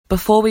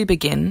Before we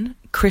begin,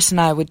 Chris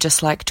and I would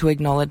just like to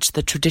acknowledge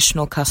the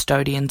traditional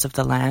custodians of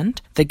the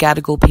land, the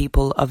Gadigal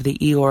people of the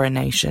Eora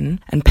Nation,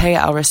 and pay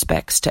our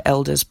respects to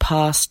elders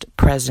past,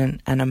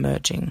 present, and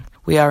emerging.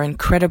 We are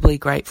incredibly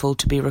grateful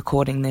to be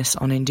recording this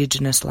on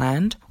Indigenous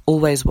land,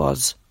 always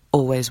was,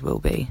 always will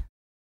be.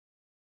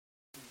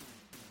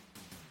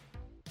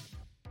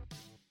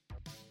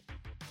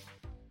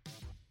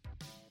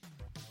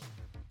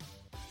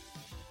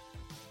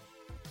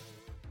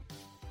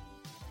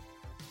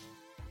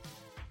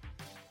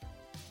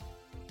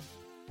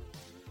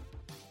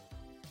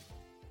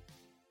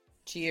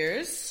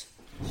 Cheers.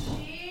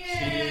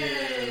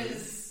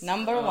 Cheers.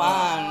 Number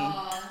one.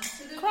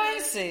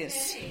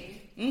 Crisis.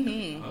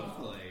 Mm-hmm.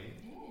 Hopefully.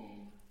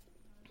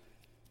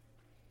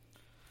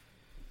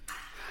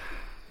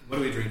 What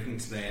are we drinking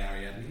today,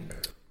 Ariadne?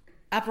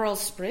 Aperol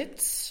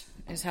Spritz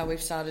is how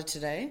we've started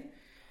today.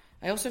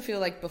 I also feel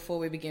like before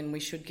we begin,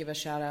 we should give a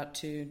shout out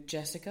to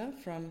Jessica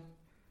from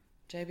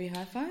JB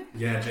Hi-Fi.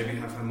 Yeah, JB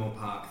Hi-Fi Moore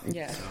Park. Thank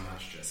you Yeah. so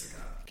much,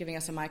 Jessica. Giving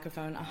us a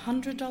microphone,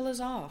 $100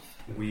 off.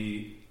 I feel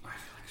like,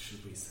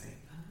 should we say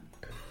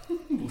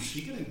that? Will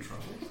she get in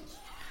trouble?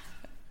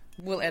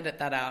 We'll edit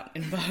that out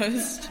in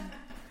post.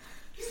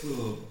 Just a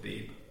little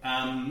beep.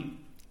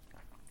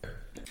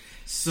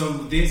 So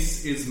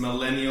this is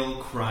Millennial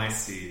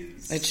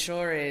Crises. It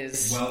sure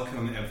is.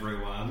 Welcome,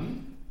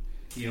 everyone.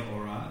 Kia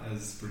ora,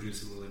 as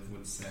producer Liv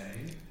would say.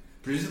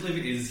 Producer Liv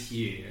is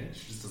here.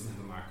 She just doesn't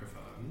have a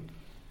microphone.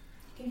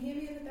 You can hear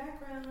me in the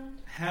background.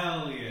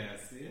 Hell yes,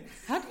 yes.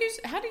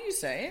 How do you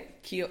say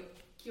it? Kia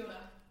ora.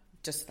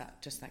 Just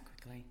that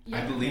quickly.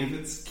 I believe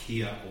it's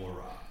Kia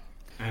ora.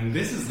 And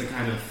this is the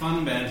kind of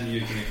fun banter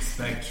you can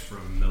expect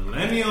from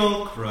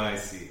Millennial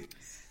Crises.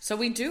 So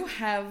we do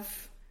have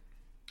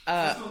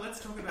First of all,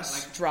 let's talk about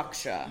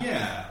structure.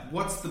 Yeah,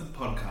 what's the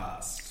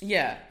podcast?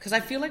 Yeah, because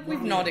I feel like we've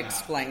What are we not about,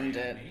 explained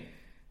it. Ariadne?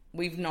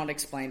 We've not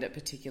explained it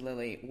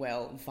particularly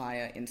well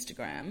via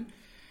Instagram.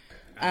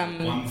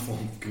 One form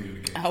of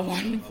communication. Our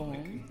one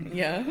form,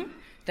 yeah.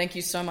 Thank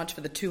you so much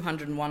for the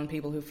 201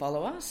 people who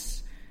follow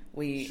us.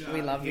 We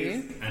love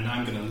you. And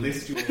I'm going to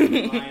list you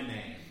all by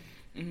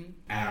name.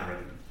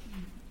 Aaron.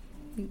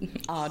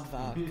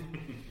 Aardvark.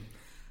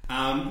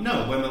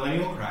 No, we're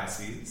Millennial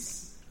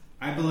Crises.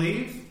 I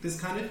believe this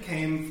kind of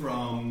came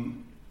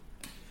from,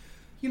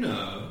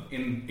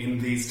 in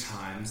these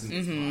times, in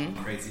these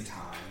crazy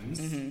times,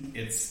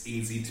 it's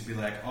easy to be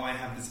like, oh, I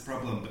have this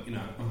problem, but,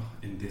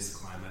 in this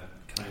climate,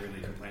 can I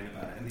really complain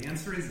about it? And the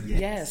answer is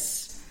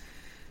yes.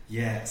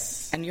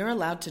 Yes. And you're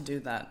allowed to do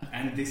that.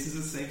 And this is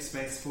a safe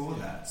space for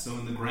that. So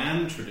in the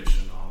grand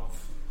tradition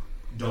of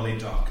Dolly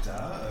Doctor,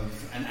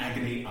 of an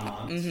agony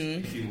aunt,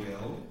 if you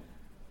will,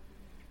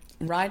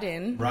 Write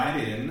in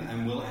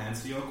and we'll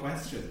answer your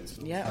questions.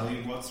 We'll Yeah. tell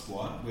you what's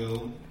what.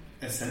 We'll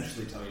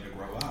essentially tell you to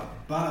grow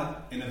up,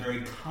 but in a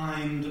very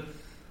kind,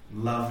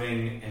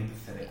 loving,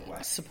 empathetic way.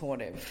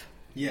 supportive.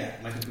 Yeah,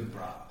 like a good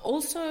bra.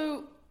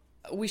 Also,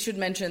 we should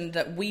mention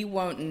that we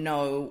won't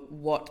know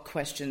what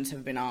questions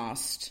have been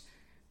asked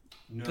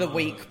the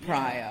week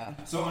prior.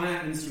 So on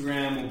our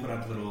Instagram, we'll put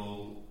up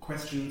little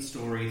question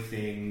story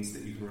things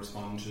that you can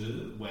respond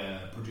to,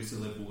 where producer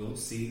Liv will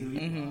see who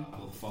you are,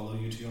 will follow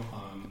you to your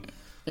home,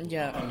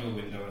 Yeah. knock on your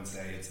window and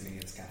say, it's me,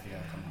 it's Kathy,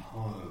 I've come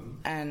home.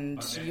 And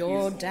But there you're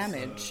is also-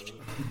 damaged.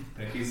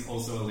 There is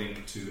also a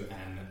link to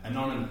an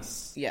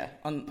anonymous Yeah,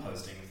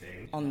 posting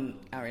thing, on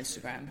our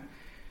Instagram.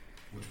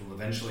 which will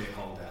eventually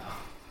hold our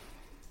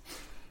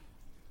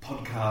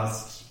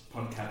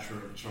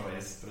podcatcher of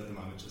choice, but at the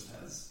moment just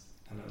has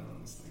an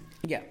anonymous link.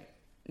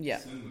 Yeah.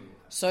 Soon we will have.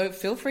 So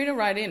feel free to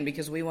write in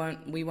because we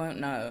won't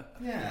know.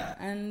 Yeah.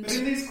 And- but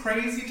in these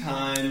crazy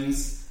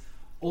times,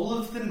 all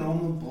of the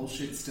normal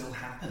bullshit still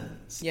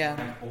happens. Yeah.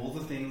 Like all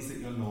the things that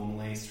you're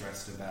normally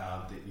stressed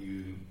about, that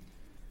you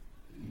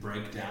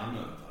break down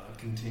over,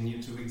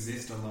 continue to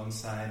exist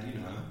alongside,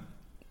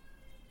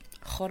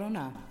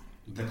 Corona.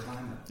 the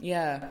climate,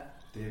 Yeah.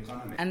 the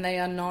economy. And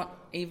they're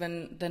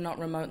not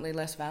remotely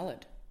less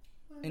valid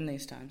in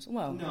these times.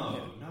 Well,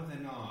 No, they're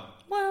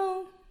not.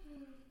 well,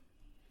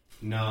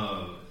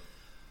 No.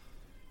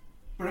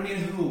 But I mean,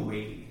 who are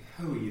we?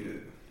 Who are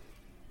you?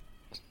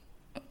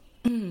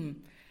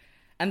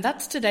 and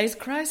that's today's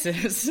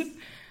crisis.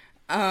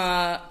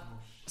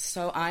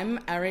 So I'm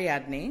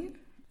Ariadne.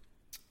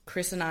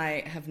 Chris and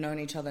I have known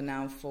each other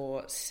now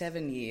for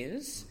 7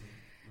 years.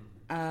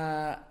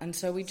 And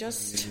so we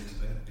just... If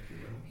you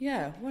will.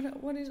 Yeah,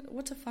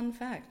 what's a fun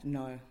fact?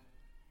 No,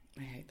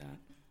 I hate that.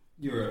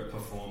 You're a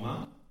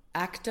performer.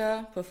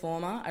 Actor,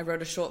 performer. I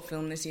wrote a short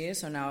film this year,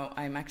 so now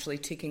I'm actually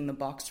ticking the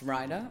box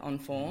writer on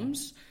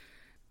forms.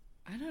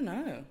 I don't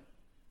know.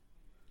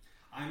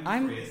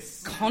 I'm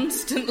Chris.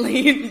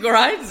 constantly in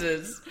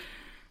crisis.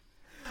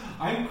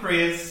 I'm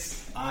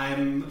Chris.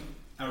 I'm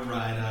a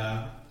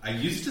writer. I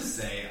used to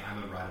say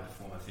I'm a writer,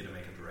 performer, theatre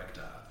maker,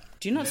 director.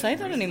 Do you not say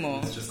that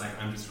anymore? It's just like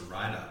I'm just a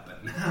writer.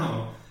 But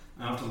now,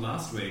 after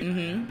last week, I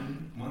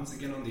am once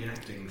again on the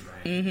acting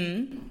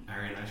train.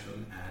 Ari and I shot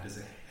an ad as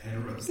a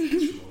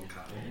heterosexual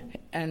couple.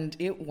 And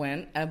it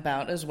went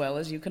about as well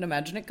as you can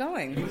imagine it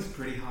going. It was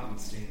pretty hot and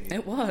steamy.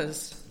 It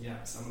was.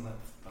 Yeah, someone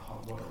left the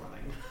hot water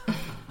running.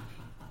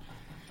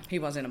 He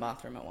was in a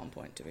bathroom at one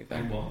point, to be fair.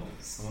 I was.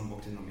 Someone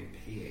walked in on me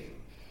peeing.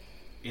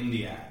 In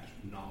the ad,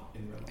 not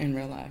in real life. In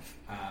real life.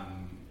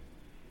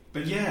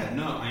 But yeah,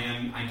 no,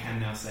 I can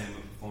now say I'm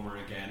a performer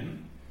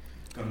again.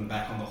 Gotten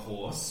back on the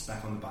horse,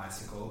 back on the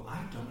bicycle. I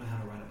don't know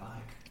how to ride a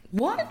bike.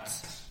 What?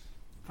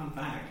 Fun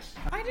fact.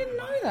 I didn't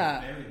know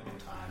that. For a very long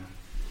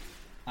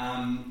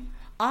time.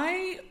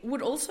 I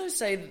would also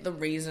say that the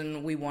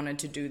reason we wanted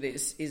to do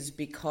this is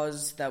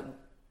because that,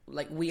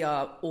 like, we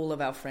are all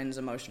of our friends'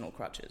 emotional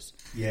crutches.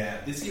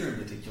 Yeah, this year in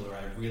particular,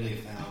 I really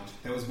found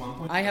there was one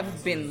point I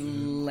have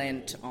been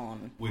lent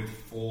on with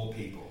 4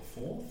 people.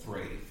 4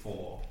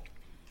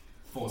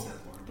 sounds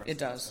more impressive. It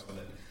does.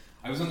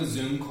 I was on a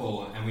Zoom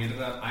call and we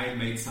ended up. I had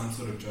made some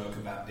sort of joke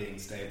about being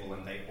stable,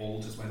 and they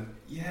all just went,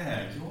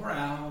 "Yeah, you're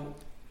our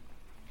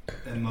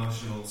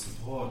emotional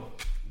support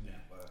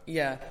network."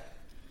 Yeah.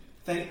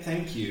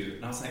 Thank you.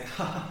 And I was like,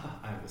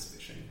 I was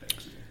fishing.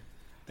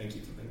 Thank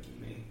you for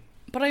thanking me.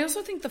 But I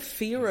also think the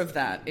fear of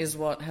that is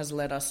what has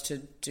led us to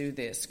do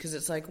this, because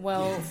it's like,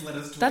 well, yeah, it's led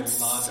us to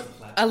that's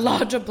a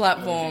larger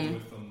platform.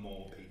 With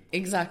more people.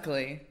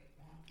 Exactly,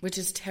 which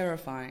is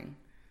terrifying.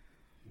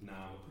 No,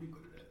 we're pretty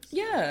good at it. So.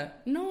 Yeah,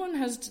 no one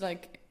has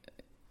like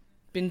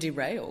been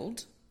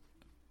derailed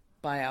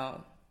by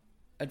our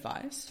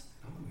advice.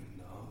 Oh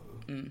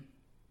no.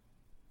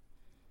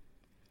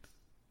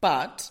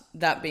 But,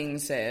 that being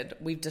said,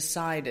 we've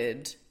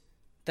decided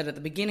that at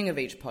the beginning of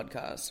each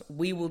podcast,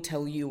 we will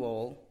tell you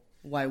all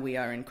why we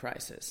are in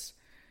crisis.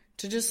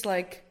 To just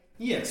like...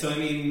 Yeah, so I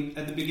mean,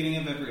 at the beginning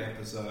of every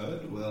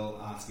episode, we'll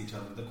ask each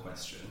other the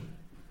question.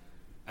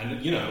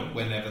 And, you know,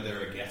 whenever there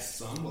are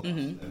guests on, we'll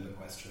ask them the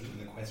question.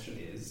 And the question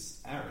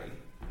is, Ari,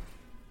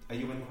 are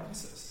you in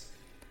crisis?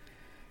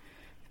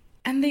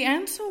 And the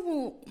answer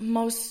will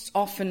most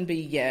often be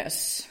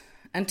yes.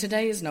 And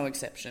today is no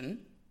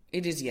exception.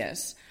 It is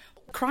yes.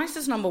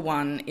 Crisis number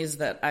 1 is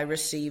that I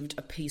received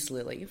a peace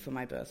lily for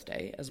my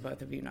birthday, as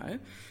both of you know.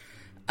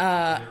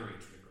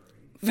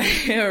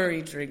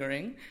 Very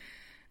triggering.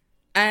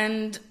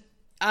 And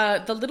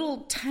the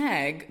little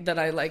tag that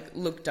I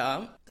looked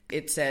up,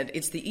 it said,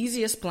 it's the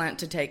easiest plant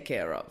to take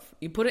care of.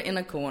 You put it in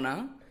a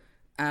corner,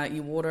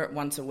 you water it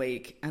once a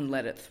week, and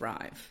let it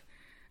thrive.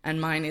 And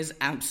mine is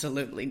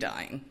absolutely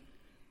dying.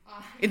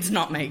 It's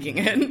not making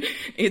it.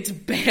 It's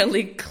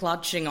barely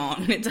clutching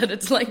on. It's at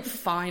its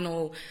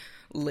final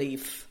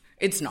leaf.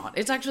 It's not.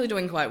 It's actually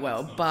doing quite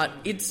well, but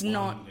it's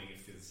not.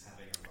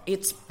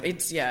 It's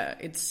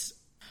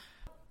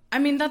I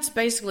mean, that's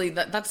basically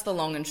that's the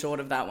long and short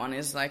of that one.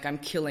 Is like I'm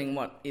killing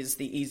what is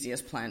the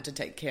easiest plant to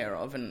take care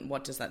of, and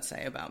what does that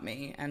say about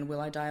me? And will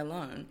I die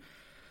alone?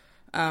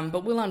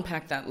 But we'll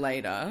unpack that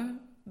later.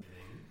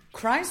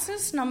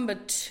 Crisis number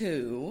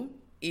 2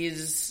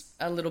 is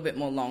a little bit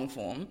more long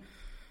form.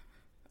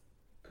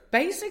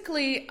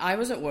 Basically, I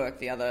was at work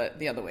the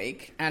other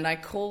week, and I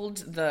called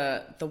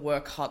the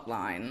work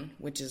hotline,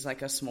 which is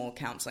like a small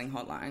counselling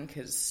hotline,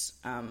 because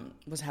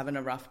was having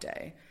a rough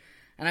day.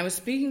 And I was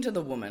speaking to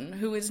the woman,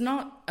 who is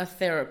not a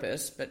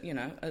therapist, but, you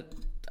know,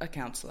 a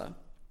counsellor.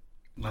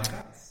 Like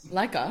us.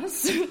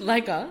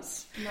 Like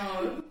us.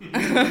 No.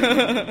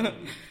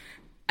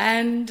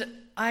 And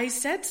I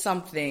said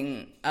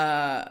something,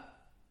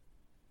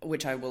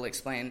 which I will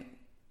explain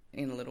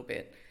in a little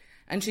bit.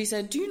 And she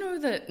said, do you know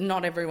that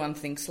not everyone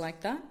thinks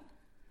like that?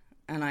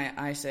 And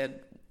I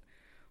said,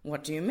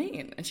 what do you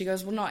mean? And she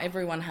goes, well, not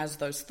everyone has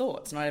those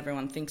thoughts. Not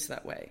everyone thinks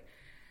that way.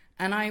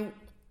 And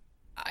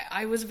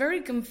I was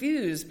very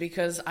confused,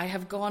 because I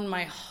have gone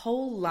my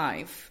whole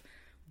life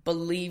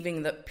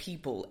believing that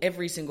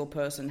every single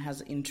person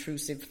has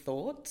intrusive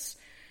thoughts.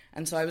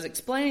 And so I was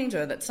explaining to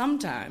her that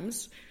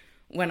sometimes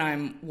when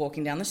I'm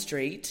walking down the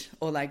street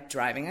or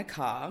driving a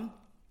car,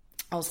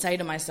 I'll say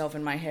to myself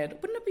in my head,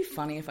 wouldn't it be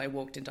funny if I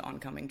walked into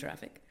oncoming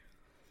traffic?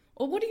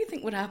 Or what do you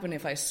think would happen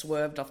if I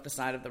swerved off the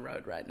side of the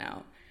road right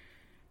now?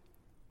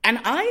 And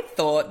I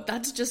thought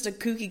that's just a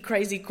kooky,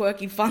 crazy,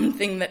 quirky, fun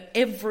thing that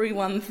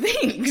everyone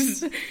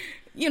thinks.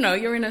 You know,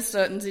 you're in a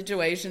certain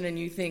situation and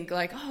you think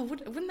oh,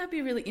 wouldn't that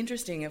be really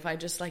interesting if I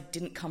just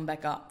didn't come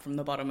back up from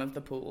the bottom of the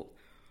pool?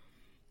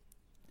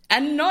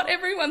 And not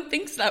everyone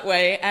thinks that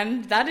way,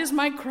 and that is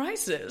my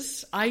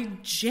crisis. I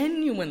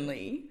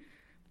genuinely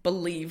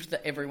believed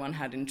that everyone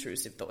had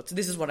intrusive thoughts.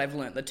 This is what I've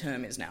learnt the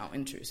term is now,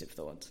 intrusive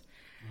thoughts.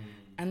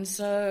 And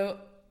so,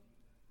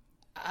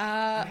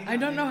 I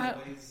don't know how...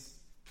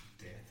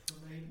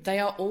 They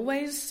are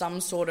always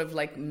some sort of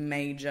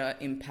major,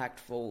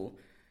 impactful,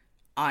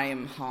 I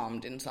am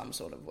harmed in some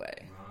sort of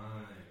way.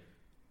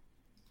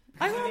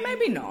 Right. Well,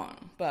 maybe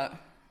not, but...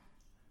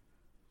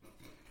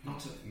 Not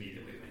to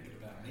immediately make it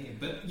about me,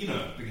 but, you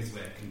know, because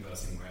we're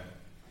conversing, we're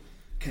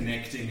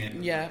connecting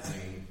and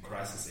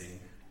crisising.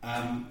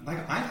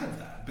 I have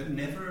that, but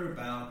never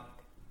about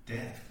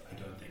death, I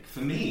don't think.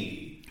 For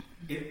me,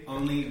 It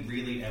only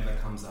really ever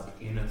comes up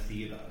in a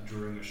theatre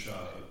during a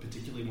show,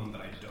 particularly one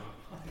that I don't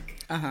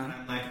like. And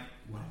I'm like,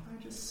 what if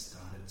I just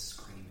started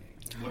screaming?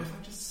 What if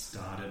I just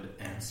started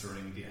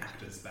answering the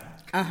actors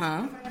back? What if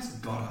I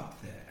just got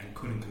up there and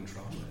couldn't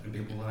control it? And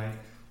people were like,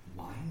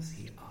 why is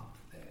he up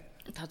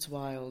there? That's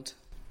wild.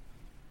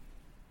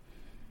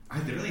 I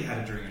literally had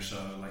it during a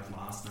show like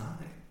last night.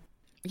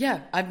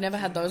 Yeah, I've never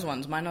had those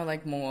ones. Mine are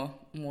like more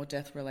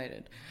death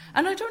related.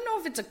 And I don't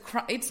know if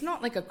it's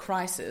not like a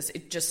crisis.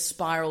 It just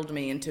spiraled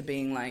me into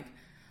being like,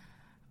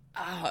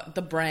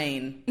 the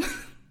brain.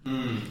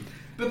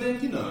 But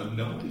then, you know,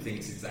 no one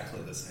thinks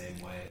exactly the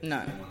same way as No.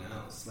 anyone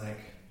else. Like,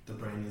 the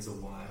brain is a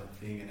wild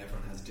thing and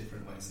everyone has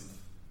different ways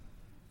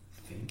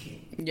of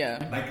thinking.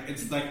 Yeah. Like,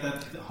 it's like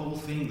that whole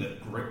thing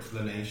that gripped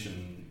the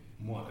nation,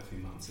 a few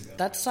months ago.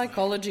 That's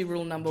psychology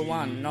rule number Do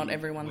one. you- Not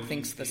everyone when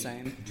thinks you the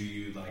think, same. Do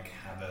you, like,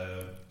 have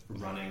a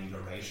running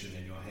narration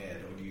in your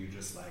head, or do you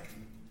just, like...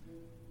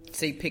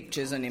 See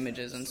pictures and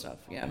images and stuff,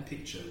 yeah.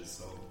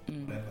 Pictures or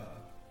whatever.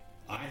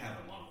 I have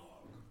a monologue.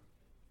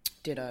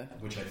 Ditto.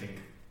 Which I think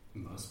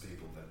most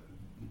people that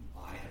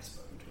I have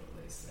spoken to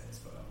at least say as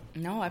well.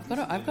 No, I've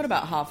got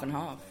about half and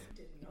half.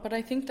 But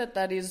I think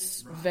that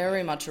is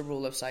very much a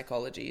rule of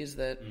psychology, is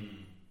that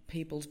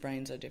people's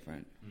brains are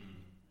different.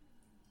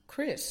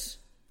 Chris,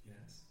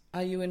 Yes.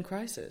 are you in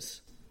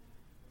crisis?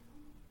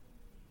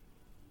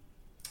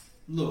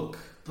 Look,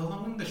 the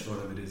long and the short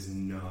of it is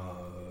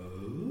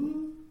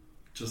no.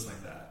 Just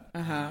like that.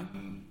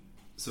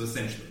 So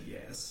essentially,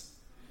 yes.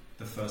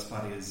 The first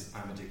part is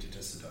I'm addicted to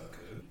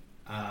Sudoku.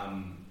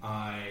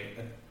 I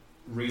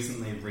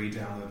recently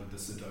re-downloaded the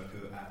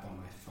Sudoku app on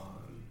my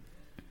phone,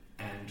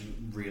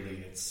 and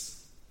really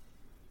it's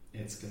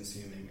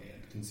consuming me.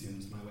 It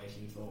consumes my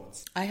waking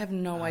thoughts. I have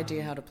no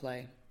idea how to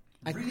play.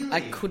 Really? I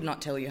could not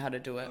tell you how to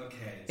do it.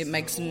 Okay, It so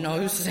makes all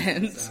no our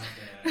sense. listeners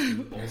out there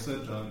who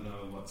also don't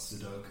know what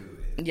Sudoku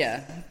is.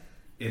 Yeah.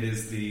 It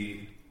is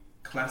the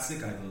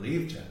classic, I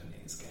believe,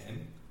 Japanese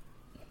game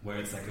where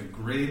it's like a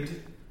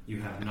grid.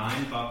 You have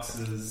 9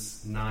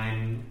 boxes,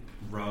 9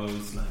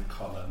 rows, 9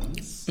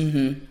 columns,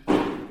 and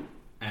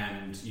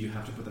you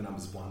have to put the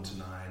numbers 1 to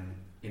 9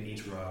 in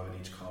each row, in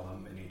each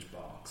column, in each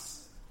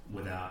box,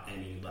 without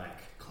any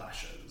like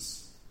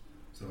clashes.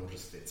 So it all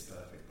just fits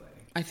perfectly.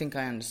 I think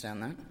I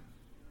understand that.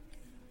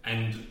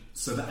 And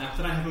so the app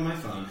that I have on my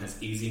phone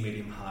has easy,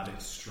 medium, hard,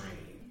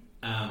 extreme.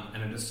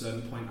 And at a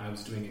certain point, I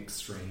was doing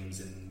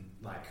extremes in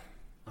like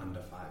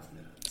under 5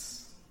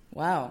 minutes,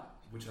 Wow.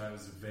 which I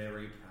was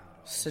very proud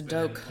of.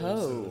 Sudoku. But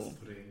also was I'm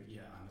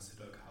a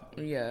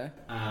Sudoku. Yeah.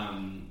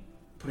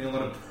 Putting a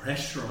lot of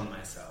pressure on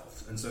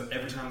myself. And so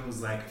every time it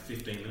was like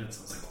 15 minutes,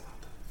 I was like,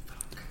 what the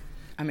fuck?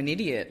 I'm an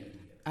idiot.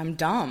 I'm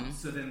dumb.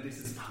 So then this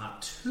is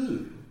part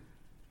 2.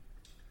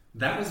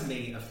 That was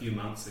me a few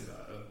months ago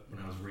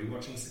when I was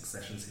rewatching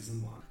Succession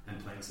Season 1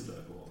 and playing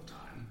Sudoku all the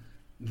time.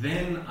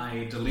 Then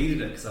I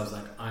deleted it because I was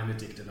like, I'm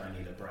addicted, I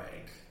need a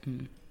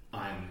break.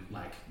 I'm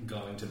like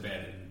going to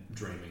bed and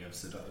dreaming of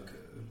Sudoku,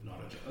 not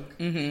a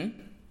joke.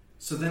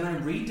 So then I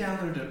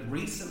re-downloaded it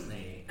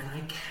recently and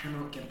I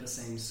cannot get the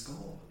same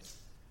scores.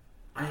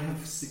 I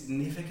have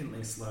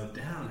significantly slowed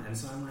down, and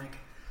so I'm like,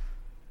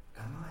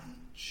 am I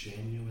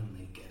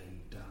genuinely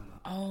getting dumber?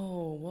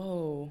 Oh,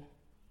 whoa.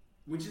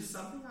 Which is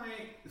something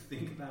I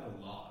think about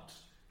a lot.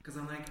 Because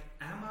I'm like,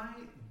 am I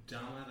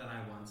dumber than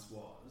I once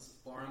was?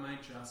 Or am I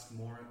just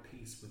more at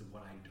peace with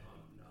what I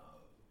don't know?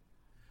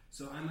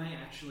 So am I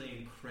actually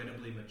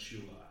incredibly mature,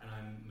 and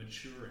I'm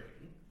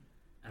maturing,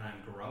 and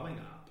I'm growing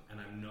up,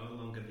 and I'm no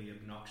longer the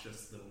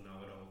obnoxious little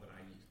know-it-all that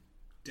I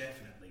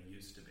definitely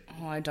used to be?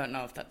 Oh, I don't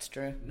know if that's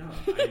true. No,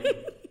 I'm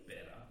better,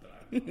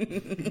 but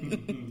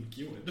I'm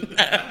cured.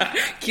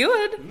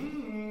 Cured?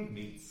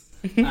 Meats.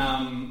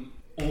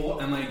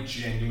 Or am I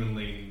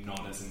genuinely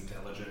not as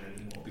intelligent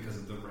anymore because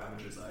of the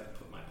ravages I have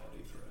put my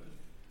body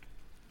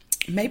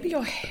through? Maybe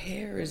your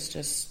hair is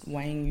just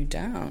weighing you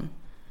down.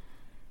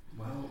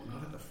 Well,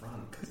 not at the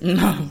front, because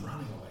No. I'm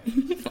running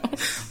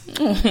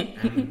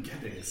away and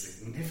getting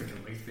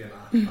significantly thinner,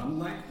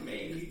 unlike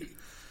me.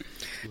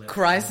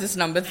 Crisis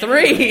number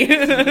 3.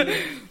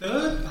 The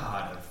third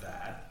part of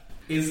that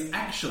is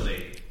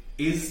actually,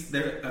 is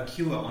there a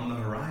cure on the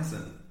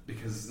horizon?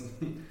 Because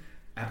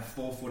at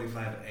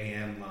 4:45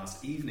 a.m.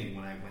 last evening,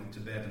 when I went to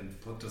bed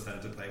and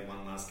decided to play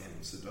one last game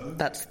of Sudoku,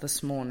 That's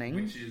this morning.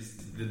 which is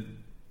the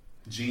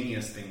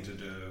genius thing to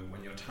do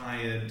when you're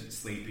tired,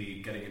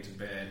 sleepy, getting into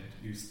bed.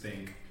 You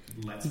think,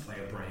 let's play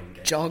a brain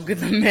game. Jog the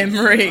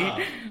memory.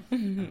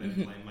 And then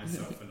blame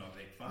myself for not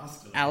being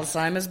faster.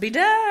 Alzheimer's be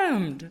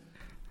damned.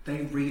 They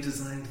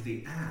redesigned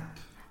the app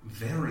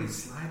very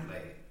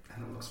slightly,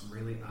 and it looks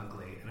really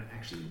ugly, and it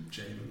actually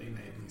genuinely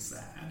made me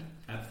sad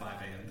at 5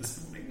 a.m.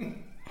 this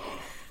morning.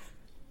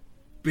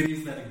 But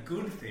is that a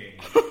good thing?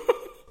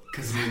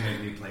 Because you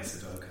made me play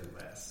Sudoku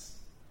less.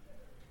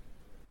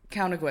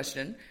 Counter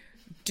question.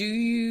 Do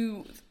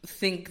you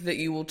think that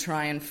you will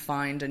try and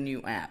find a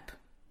new app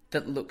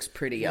that looks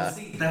prettier? Well,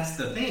 see, that's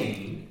the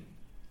thing.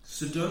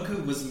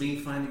 Sudoku was me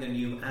finding a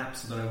new app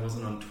so that I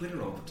wasn't on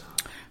Twitter all the time.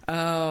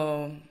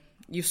 Oh,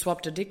 You've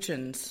swapped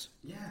addictions.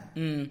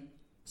 Yeah.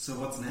 So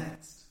what's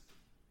next?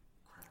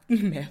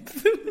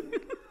 Meth.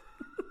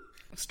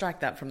 Strike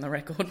that from the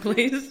record,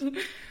 please.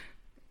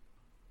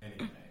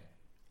 Anyway.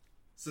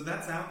 So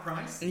that's our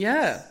crisis.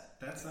 Yeah.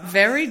 That's us.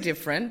 Very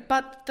different,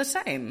 but the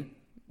same,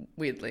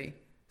 weirdly.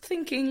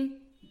 Thinking.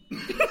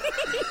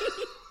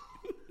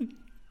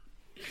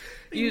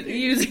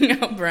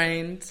 Using our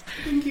brains.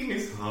 Thinking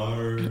is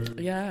hard.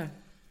 Yeah.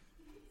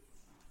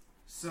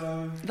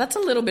 So... That's a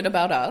little bit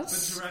about But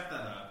us. to wrap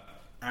that up,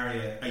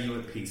 Aria, are you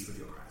at peace with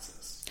your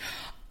crisis?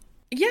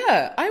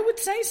 Yeah, I would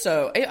say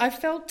so. I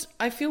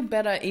feel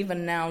better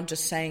even now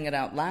just saying it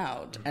out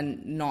loud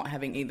and not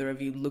having either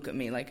of you look at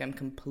me like I'm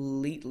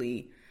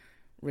completely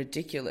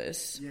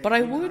ridiculous. Yeah, but I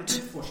I would... I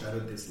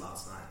foreshadowed this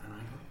last night and I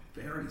got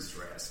very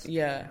stressed.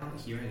 Yeah. I'm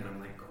hearing it, I'm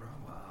like, grow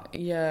up.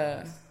 Yeah,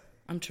 Honestly.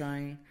 I'm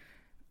trying.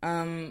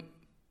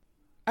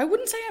 I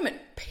wouldn't say I'm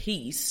at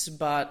peace,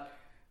 but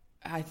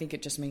I think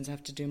it just means I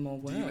have to do more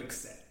work. Do you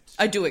accept?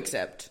 I do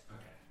accept Okay.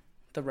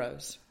 the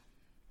rose.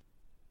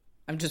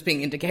 I'm just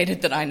being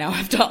indicated that I now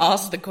have to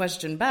ask the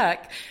question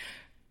back.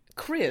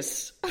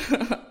 Chris,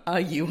 are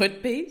you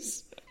at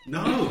peace?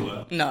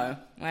 No, No,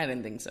 I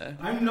didn't think so.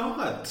 I'm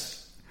not.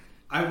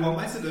 I want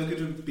my Sudoku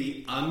to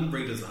be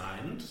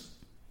unredesigned,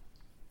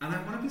 and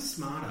I want to be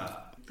smarter.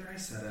 There, I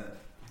said it.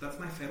 That's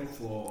my fatal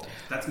flaw.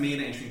 That's me in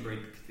ancient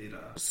Greek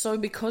theatre. So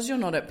because you're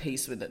not at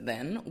peace with it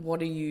then,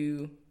 what are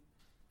you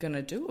going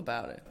to do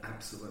about it?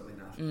 Absolutely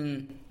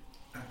nothing.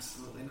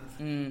 Absolutely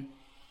nothing.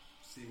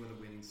 See where the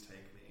winds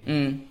take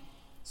me.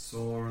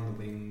 Soar on the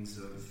wings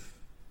of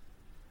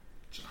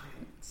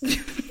giants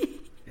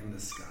in the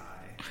sky.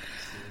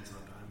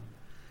 Sometime.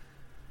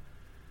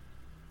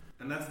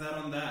 And that's that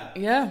on that.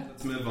 Yeah.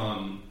 Let's move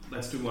on.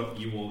 Let's do what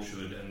you all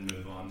should and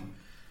move on.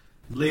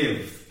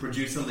 Liv,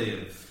 producer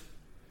Liv.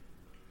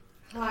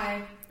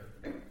 Hi.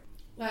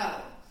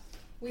 Well,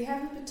 we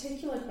have a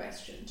particular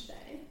question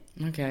today.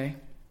 Okay.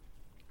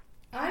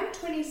 I'm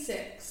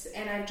 26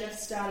 and I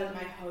just started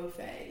my hoe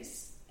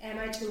phase. Am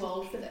I too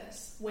old for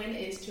this? When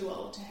is too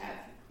old to have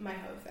my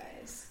hoe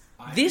phase?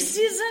 This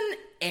is an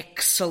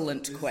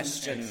excellent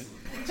question.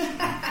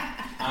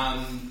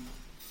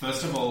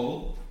 First of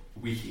all,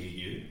 we hear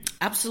you.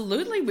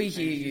 Absolutely, we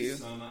hear Thank you you.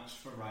 so much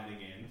for writing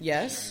in.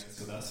 Yes. Sharing this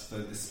with us for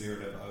the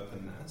spirit of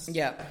openness.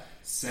 Yeah.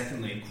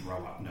 Secondly, grow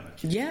up. No.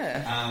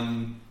 Yeah.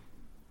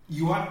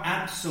 You are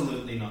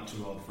absolutely not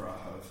too old for a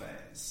hoe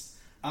phase.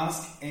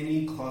 Ask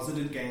any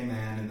closeted gay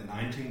man in the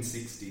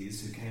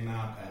 1960s who came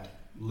out at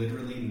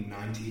literally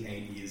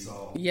 98 years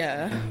old.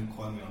 Yeah. You can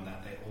quote me on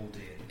that, they all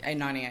did. A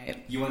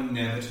 98. You are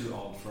never too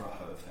old for a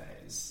hoe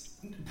phase.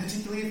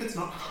 Particularly if it's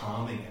not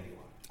harming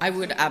anyone. I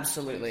would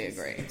absolutely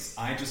agree.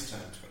 I just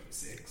turned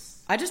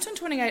 26. I just turned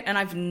 28 and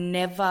I've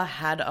never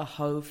had a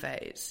hoe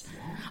phase.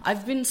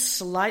 I've been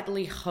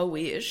slightly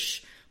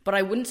hoe-ish, but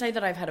I wouldn't say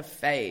that I've had a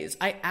phase.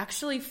 I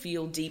actually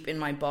feel deep in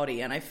my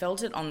body, and I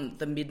felt it on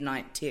the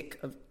midnight tick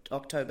of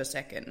October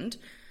 2nd,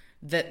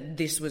 that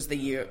this was the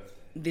year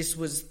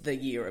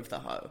of the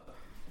hoe.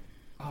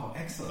 Oh,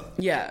 excellent.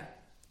 Yeah.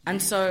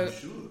 And so, You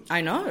should.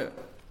 I know.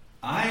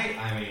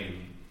 I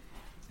mean,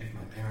 if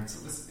my parents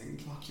are listening,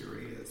 block your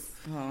ears.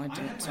 Oh, I I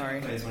didn't, had sorry.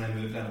 my phase when I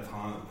moved out of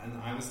home,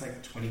 and I was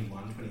like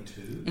 21,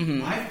 22.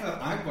 Mm-hmm.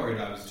 I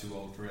worried I was too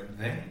old for it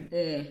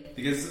then.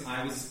 Because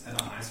I was at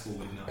a high school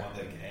with no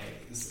other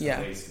gays. Yeah.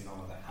 At least no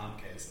other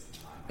out gays at the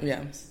time. I Yeah.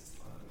 have since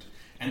learned.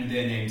 And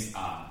their names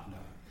are,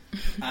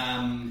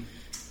 no.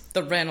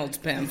 The Reynolds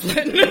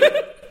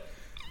pamphlet.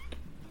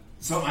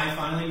 So I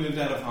finally moved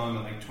out of home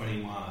at like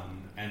 21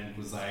 and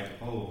was like,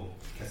 oh,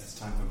 I guess it's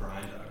time for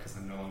Grindr because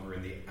I'm no longer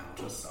in the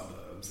outer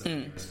suburbs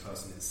and the nearest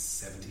person is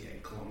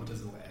 78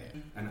 kilometres away.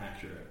 An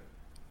accurate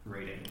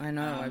reading. I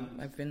know,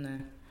 I've been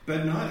there.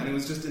 But no, and it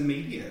was just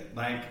immediate.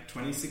 Like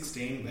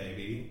 2016,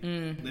 baby.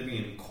 Living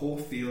in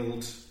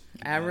Caulfield,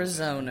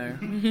 Arizona.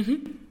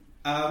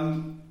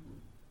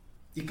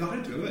 You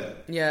gotta do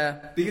it.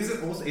 Yeah. Because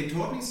it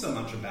taught me so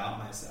much about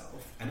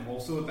myself and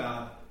also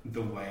about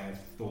the way I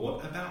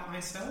thought about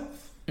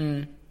myself.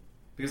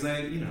 Because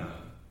I,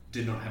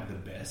 did not have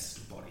the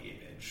best body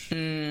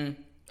image.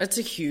 It's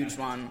a huge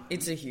one.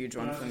 It's a huge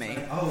one for me.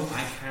 Like, oh,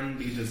 I can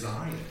be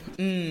desired.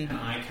 And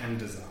I can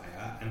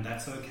desire, and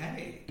that's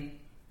okay.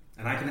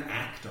 And I can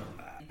act on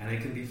that. And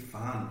it can be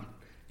fun.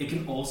 It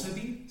can also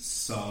be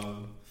so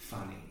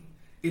funny.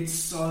 It's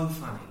so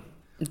funny.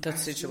 The I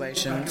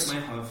situations. still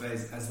look back at my hoe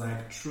phase as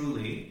like,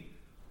 truly,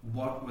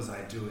 what was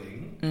I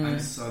doing? I'm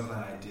so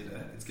glad I did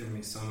it. It's given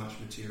me so much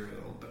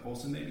material. But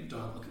also maybe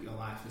don't look at your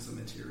life as a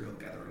material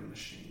gathering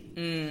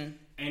machine.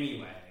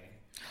 Anyway.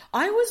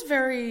 I was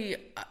very...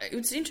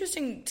 It's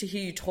interesting to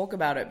hear you talk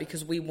about it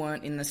because we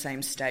weren't in the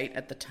same state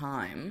at the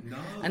time. No.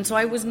 And so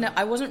I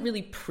wasn't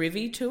really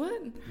privy to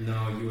it.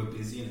 No, you were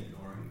busy and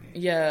ignoring me.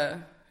 Yeah.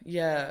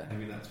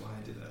 Maybe that's why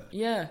I did it.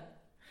 Yeah.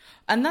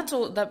 And that's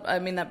all...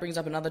 that brings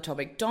up another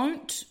topic.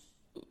 Don't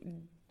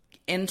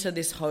enter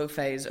this hoe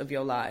phase of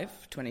your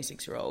life,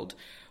 26-year-old,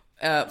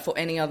 for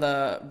any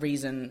other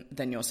reason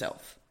than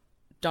yourself.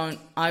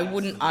 I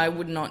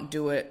would not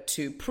do it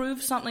to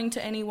prove something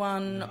to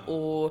anyone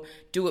or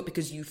do it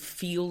because you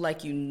feel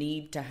like you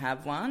need to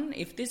have one.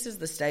 If this is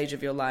the stage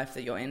of your life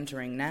that you're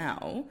entering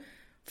now,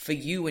 for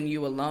you and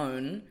you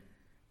alone,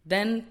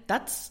 then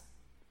that's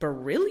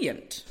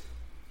brilliant.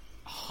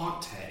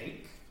 Hot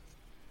take,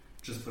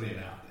 just putting it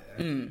out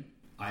there.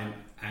 I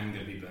am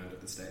going to be burned at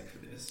the stake for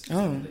this.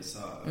 Definitely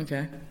so.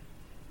 Okay.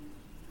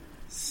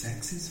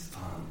 Sex is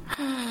fun.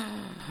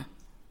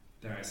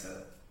 There, I said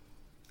it.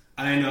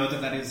 And I know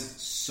that is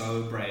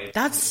so brave.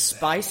 That's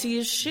spicy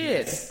as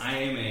shit. Yes, I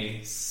am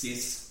a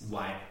cis,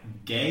 white,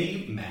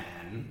 gay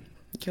man.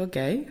 You're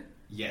gay?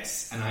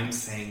 Yes, and I'm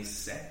saying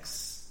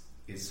sex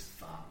is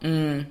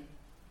fun.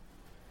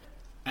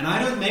 And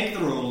I don't make the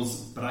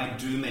rules, but I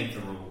do make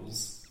the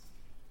rules.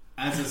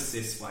 As a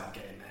cis, white,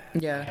 gay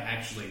man, yeah. I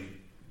actually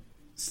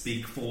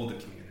speak for the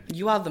community.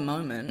 You are the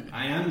moment.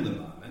 I am the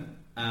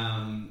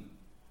moment.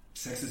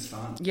 Sex is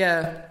fun.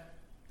 Yeah.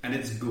 And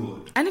it's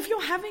good. And if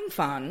you're having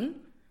fun,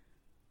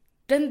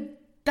 then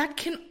that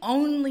can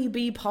only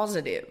be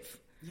positive.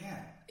 Yeah.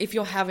 If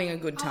you're having a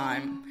good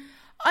time.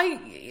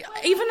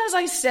 Even as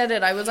I said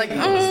it, I was like, was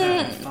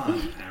having fun,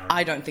 Aaron.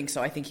 I don't think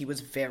so. I think he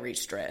was very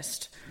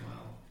stressed.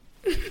 Well,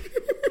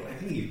 I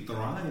think he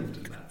thrived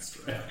in that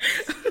stress.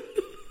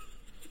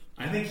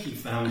 I think he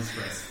found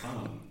stress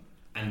fun,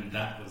 and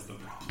that was the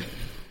problem.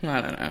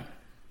 I don't know.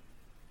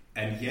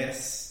 And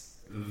yes,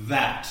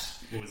 that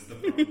was the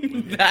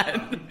problem.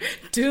 That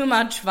too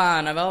much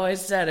fun. I've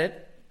always said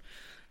it.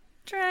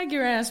 Drag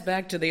your ass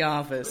back to the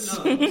office.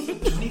 No,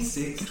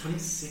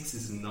 26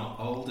 is not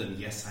old, and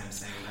yes, I'm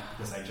saying that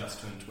because I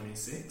just turned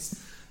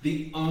 26.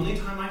 The only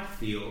time I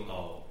feel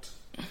old...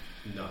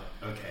 No,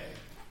 okay.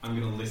 I'm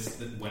going to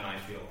list when I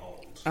feel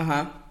old.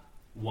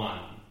 1,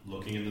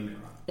 looking in the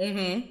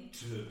mirror.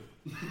 2...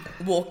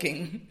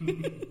 Walking.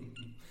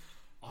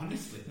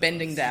 Honestly.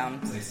 Bending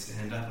down. I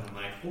stand up and I'm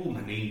like, oh,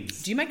 my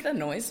knees. Do you make that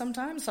noise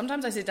sometimes?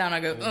 Sometimes I sit down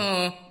and I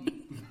go,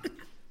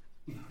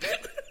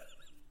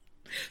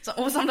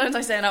 or sometimes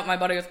I stand up and my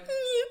body goes,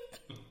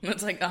 and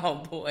it's like, oh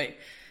boy,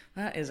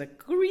 that is a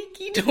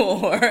creaky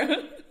door.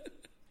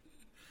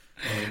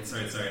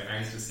 Sorry.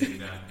 Harry's just sitting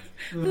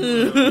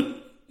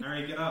down.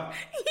 Harry, get up.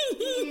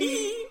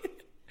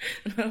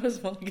 That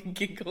was more like a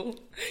giggle.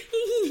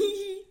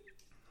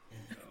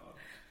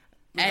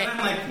 I'm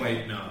like,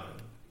 wait, no.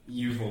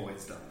 You've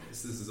always done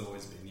this. This has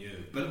always been you.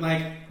 But,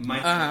 like, my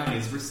thigh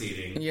is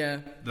receding. Yeah.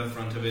 The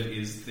front of it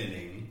is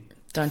thinning.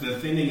 The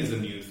thinning is a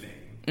new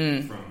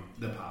thing from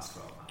the past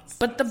 12 months.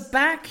 But the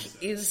back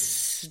is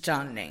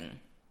stunning.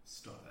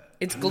 Stop it.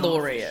 It's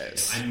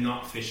glorious. I'm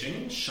not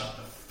fishing. Shut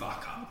the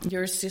fuck up.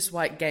 You're a cis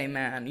white gay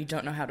man. You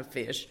don't know how to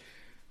fish.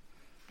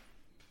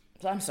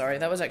 So I'm sorry.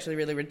 That was actually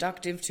really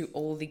reductive to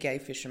all the gay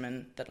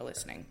fishermen that are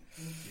listening.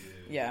 Thank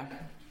you. Yeah.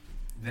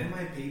 They're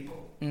my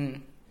people.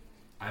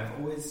 I've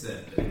always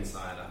said that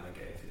inside I'm a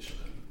gay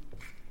fisherman.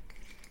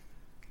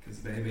 Because,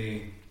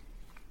 baby...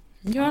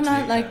 You're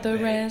not like the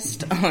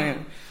rest. Oh, yeah.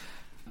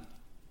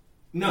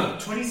 No,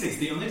 26.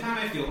 The only time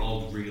I feel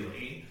old,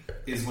 really,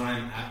 is when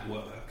I'm at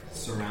work,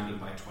 surrounded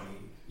by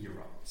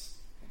 20-year-olds.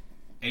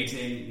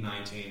 18,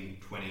 19,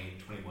 20,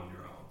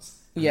 21-year-olds.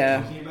 Yeah.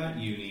 I'm talking about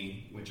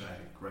uni, which I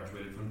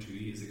graduated from 2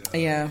 years ago.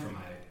 Yeah. From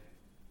my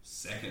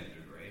second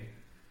degree.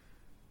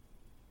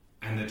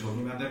 And they're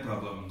talking about their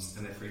problems,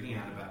 and they're freaking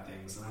out about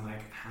things. And I'm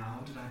like,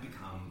 how did I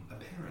become a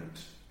parent?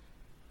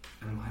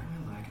 And why do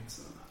I like it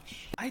so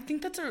much? I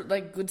think that's a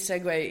good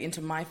segue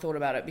into my thought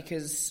about it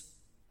because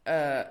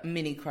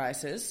mini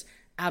crisis,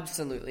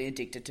 absolutely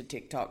addicted to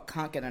TikTok,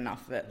 can't get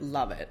enough of it,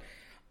 love it.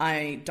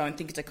 I don't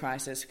think it's a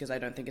crisis because I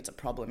don't think it's a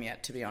problem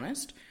yet, to be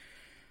honest.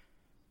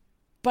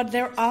 But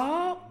there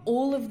are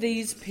all of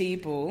these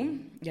people,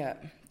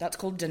 that's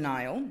called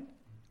denial.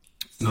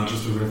 It's not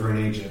just a river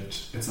in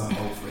Egypt, it's a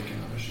whole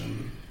freaking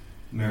ocean.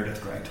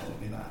 Meredith Grey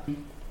told me that.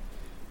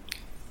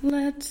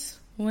 Let's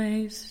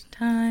waste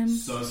time.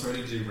 So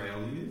sorry to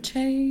derail you.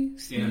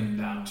 Chase. In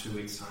about 2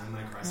 weeks' time,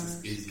 my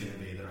crisis is going to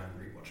be that I'm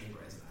rewatching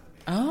Grey's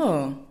Anatomy.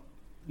 Oh.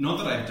 Not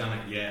that I've done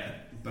it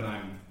yet, but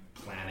I'm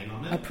planning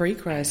on it. A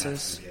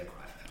pre-crisis. And that's going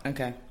to be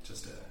a cry. Okay.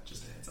 Just a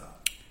heads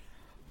up.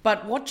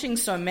 But watching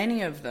so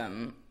many of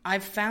them,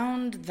 I've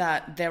found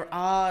that there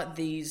are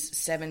these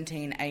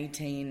 17,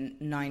 18,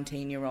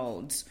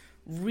 19-year-olds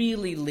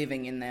really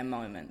living in their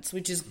moments,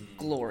 which is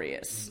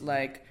glorious.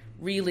 Like,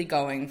 really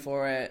going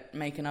for it,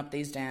 making up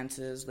these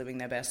dances, living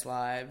their best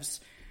lives.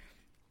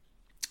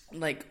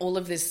 Like, all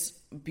of this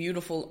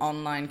beautiful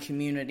online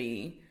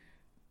community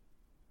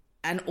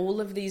and all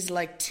of these,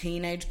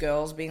 teenage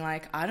girls being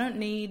like, I don't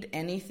need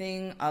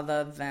anything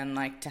other than,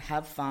 to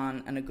have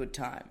fun and a good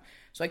time.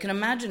 So I can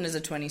imagine as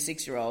a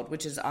 26-year-old,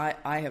 which is I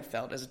have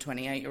felt as a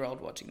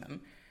 28-year-old watching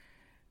them,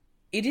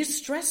 it is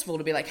stressful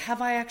to be like,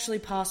 have I actually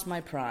passed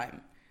my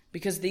prime?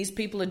 Because these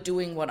people are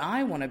doing what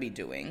I want to be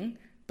doing,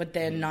 but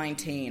they're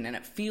 19, and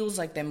it feels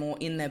like they're more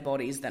in their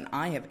bodies than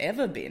I have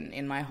ever been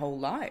in my whole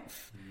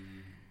life.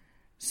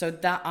 So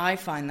that I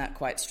find that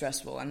quite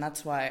stressful, and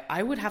that's why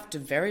I would have to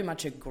very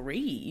much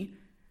agree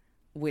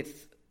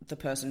with the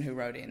person who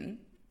wrote in,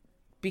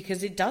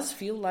 because it does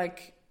feel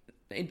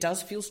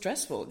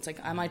stressful. It's like,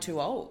 am I too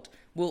old?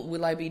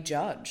 Will I be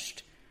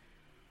judged?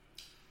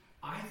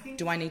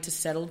 Do I need to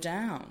settle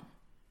down?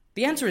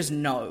 The answer is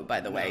no,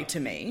 by the way, to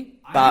me.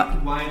 I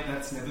think why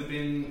that's never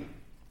been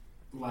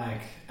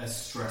like a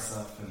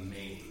stressor for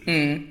me.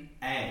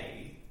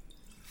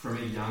 From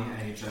a young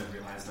age, I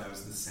realised I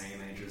was the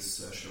same age as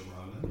Saoirse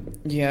Ronan.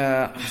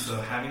 Yeah. And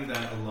so having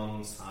that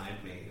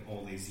alongside me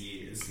all these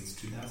years, since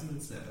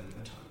 2007,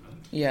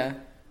 Atonement. Yeah.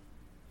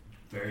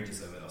 Very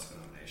deserved Oscar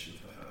nomination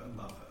for her.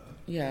 Love her.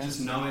 Yeah. Just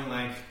knowing,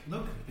 like,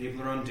 look,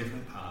 people are on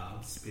different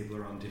paths, people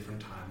are on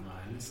different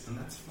timelines, and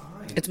that's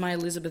fine. It's my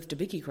Elizabeth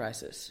Debicki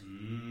crisis.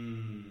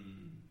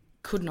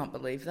 Could not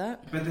believe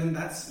that. But then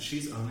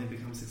she's only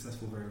become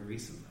successful very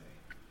recently.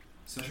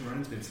 Saoirse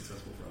Ronan's been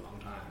successful for a long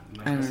time.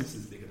 My crisis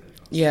is bigger than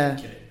yours. Yeah.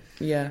 Kidding.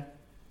 Yeah.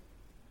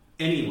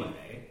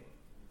 Anyway,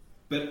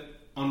 but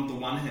on the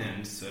one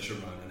hand,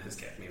 Saoirse Ronan has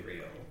kept me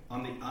real.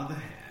 On the other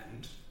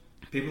hand,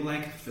 people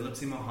like Philip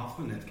Seymour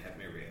Hoffman have kept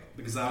me real.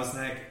 Because I was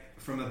like,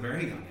 from a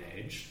very young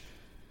age,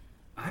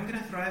 I'm going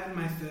to thrive in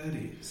my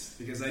 30s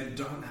because I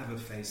don't have a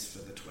face for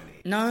the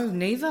 20s. No,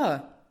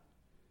 neither.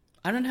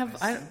 I don't have...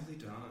 I simply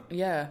don't.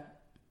 Yeah.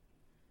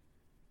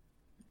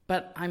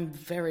 But I'm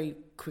very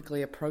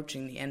quickly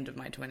approaching the end of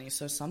my 20s,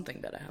 so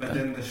something better happen. But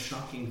then the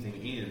shocking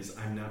thing is,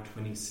 I'm now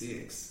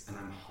 26 and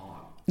I'm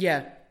hot.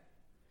 Yeah.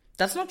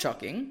 That's not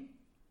shocking.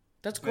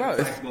 That's growth.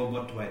 It's like, well,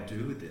 what do I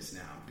do with this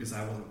now? Because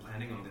I wasn't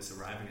planning on this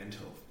arriving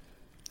until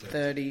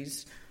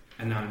 30s.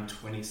 And now I'm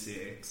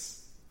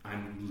 26.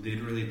 I'm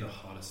literally the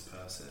hottest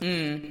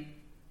person.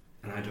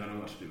 And I don't know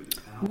what to do with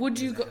this power. Would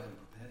you go... I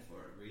haven't prepared for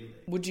it, really.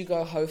 Would you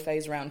go hoe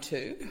phase round 2?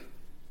 I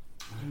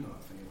don't know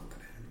if anyone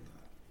could handle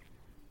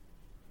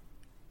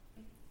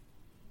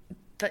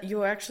that. That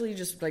you're actually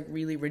just, like,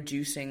 really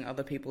reducing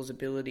other people's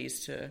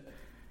abilities to...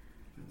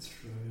 That's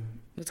true.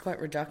 It's quite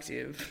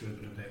reductive. Should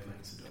have been a day playing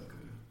Sudoku.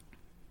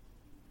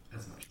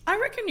 As much. I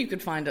reckon you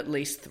could find at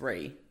least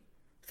 3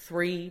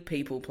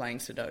 people playing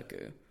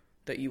Sudoku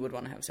that you would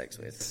want to have sex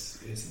with.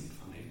 This isn't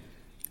funny,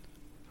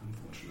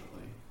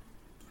 unfortunately.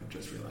 I've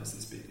just realised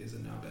this bit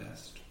isn't our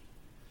best.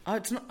 Oh,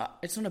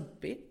 it's not a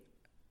bit.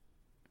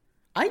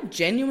 I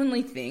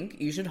genuinely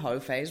think you should hoe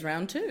phase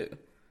round 2.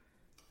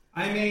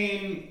 I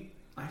mean,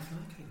 I feel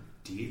like I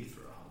did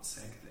for a hot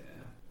sec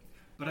there.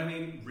 But I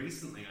mean,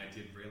 recently I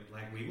did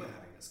we were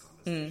having this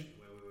conversation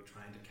where we were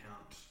trying to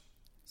count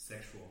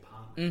sexual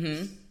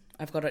partners.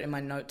 I've got it in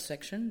my notes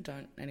section.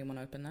 Don't anyone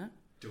open that.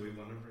 Do we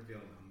want to reveal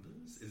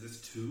numbers? Is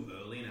this too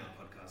early in our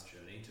podcast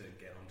journey to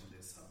get onto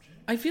this subject?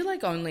 I feel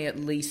like only at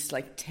least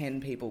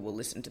 10 people will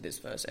listen to this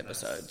first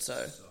episode. That's so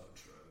true.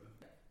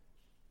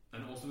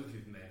 And also, if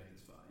you've made it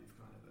this far, you've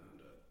kind of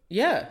earned it.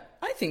 Yeah,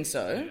 I think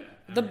so.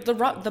 Yeah,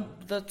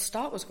 the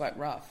start was quite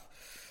rough.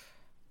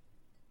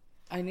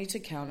 I need to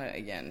count it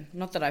again.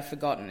 Not that I've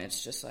forgotten.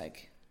 It's just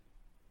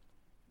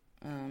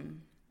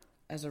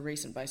as a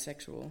recent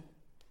bisexual,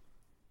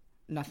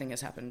 nothing has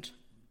happened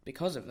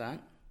because of that. 3,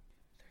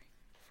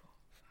 4,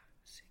 5,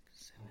 6,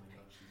 7, 8.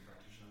 God, she's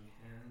about to show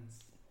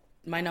hands.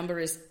 My number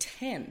is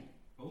 10.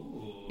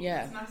 Oh,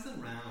 yeah. That's nice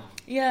and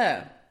round.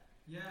 Yeah.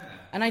 Yeah.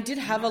 And I did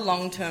have a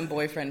long-term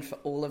boyfriend for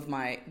all of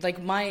my... This is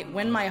not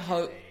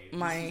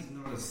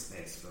a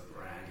space for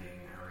bragging,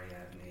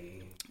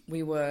 Ariadne.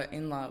 We were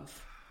in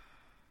love.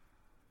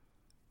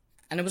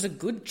 And it was a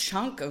good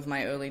chunk of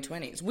my early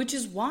 20s, which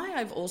is why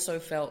I've also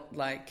felt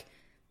like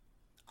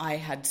I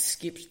had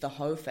skipped the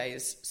hoe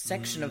phase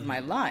section of my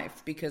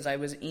life because I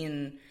was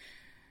in...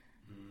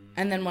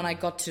 And then when I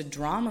got to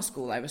drama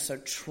school, I was so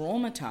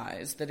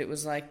traumatized that it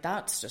was like,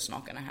 that's just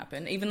not going to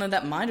happen, even though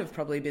that might have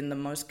probably been the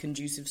most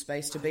conducive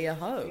space to be a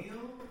hoe.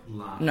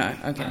 No,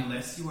 okay.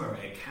 Unless you were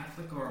a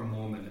Catholic or a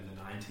Mormon in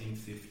the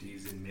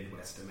 1950s in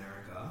Midwest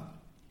America,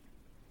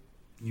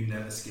 you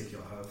never skip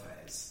your hoe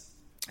phase.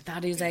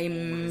 That is a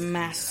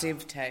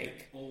massive take.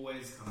 It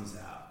always comes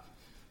out.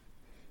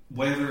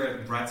 Whether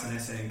it writes an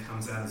essay and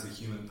comes out as a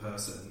human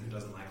person who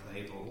doesn't like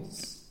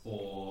labels,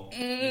 or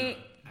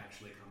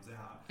actually comes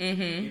out,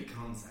 it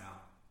comes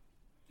out.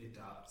 It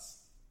does.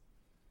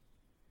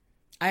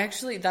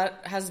 That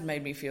has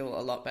made me feel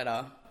a lot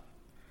better.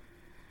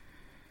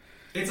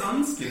 It's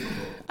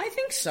unskippable. I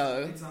think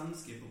so. It's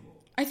unskippable.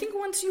 I think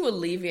once you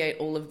alleviate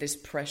all of this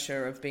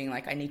pressure of being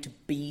like, I need to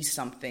be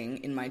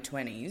something in my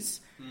 20s,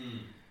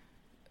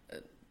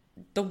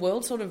 the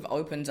world sort of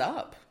opens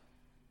up.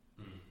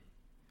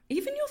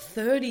 Even your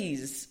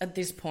 30s at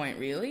this point,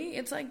 really.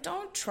 It's like,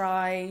 don't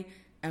try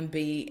and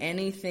be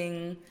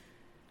anything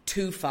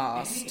too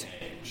fast.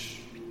 Any age.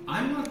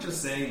 I'm not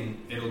just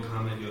saying it'll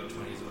come at your 20s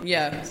or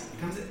 30s.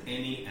 It comes at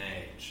any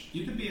age.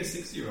 You could be a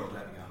 60-year-old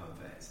having a hoe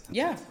phase.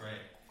 That's great.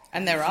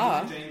 And there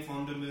are. The Jane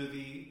Fonda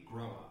movie,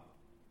 Grow Up.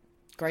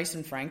 Grace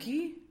and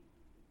Frankie?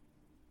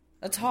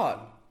 That's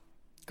hot.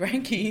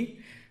 Granky.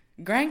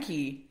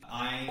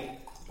 I,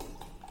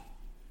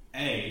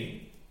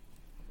 A,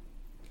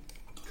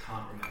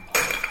 can't remember.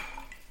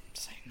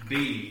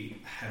 B,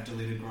 have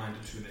deleted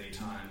Grindr too many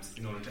times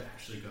in order to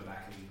actually go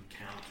back and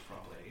count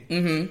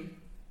properly.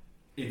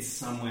 It's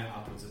somewhere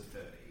upwards of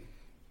 30.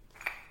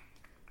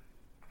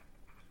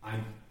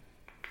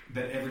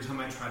 That every time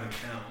I try to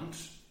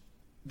count,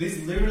 this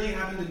literally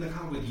happened in the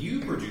car with you,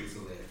 Producer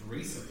Liv,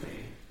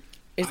 recently.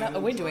 Are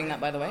we doing that,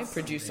 by the way?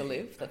 Producer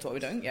Liv? That's what we're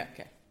doing? Yeah,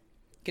 okay.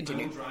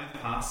 Continue. I will drive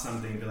past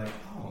something and be like,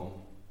 oh,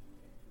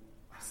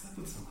 I slept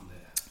with someone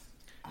there.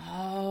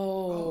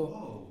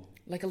 Oh.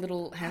 Like a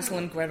little Hansel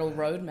and Gretel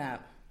roadmap.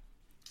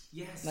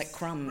 Yes. Like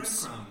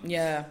crumbs. Breadcrumbs.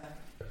 Yeah.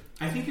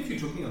 I think if you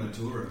took me on a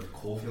tour of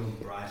Caulfield,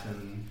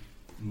 Brighton,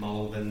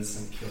 Malvern,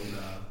 St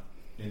Kilda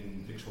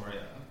in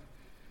Victoria,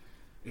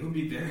 it would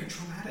be very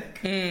traumatic.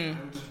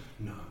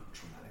 No,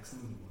 traumatic. Some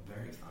of them were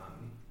very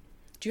fun.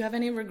 Do you have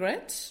any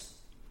regrets?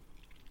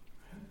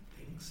 I don't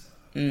think so.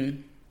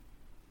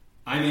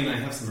 I mean, I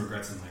have some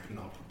regrets in like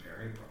not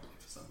preparing properly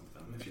for some of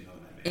them, if you know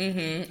what I mean.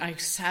 Mm-hmm. I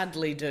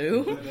sadly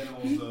do. But then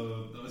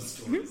also, those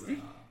stories are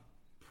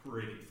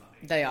pretty funny.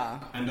 They are.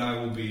 And I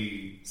will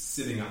be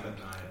sitting up at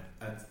night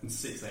at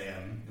 6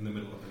 a.m. in the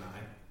middle of the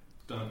night.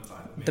 Don't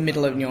fight with me. The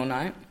middle of your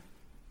night.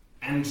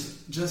 And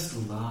just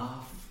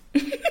laugh.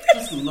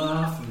 Just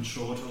laugh and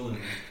chortle and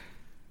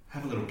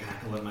have a little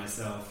cackle at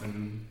myself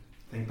and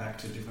think back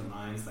to different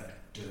lines like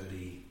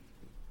dirty.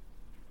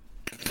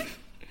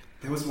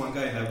 There was one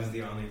guy that was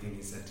the only thing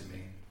he said to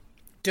me.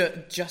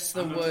 Just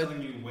the I'm not word.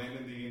 telling you when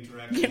in the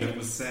interaction it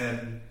was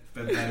said,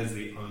 but that is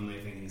the only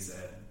thing he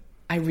said.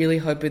 I really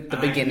hope at the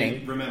beginning. I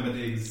can remember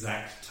the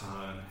exact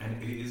tone,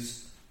 and it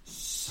is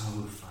so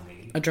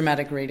funny. A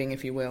dramatic reading,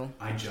 if you will.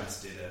 I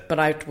just did it. But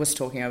I was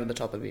talking over the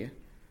top of you.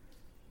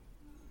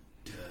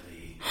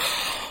 Dirty.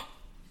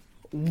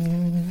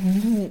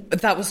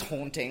 That was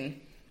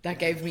haunting. That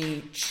gave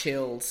me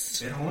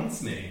chills. It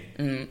haunts me.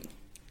 Did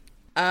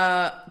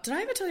I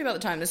ever tell you about the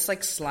time? This is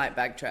like slight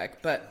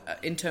backtrack, but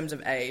in terms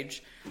of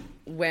age,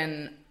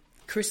 when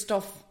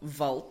Christoph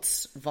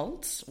Waltz,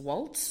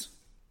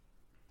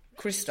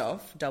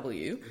 Christoph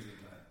W,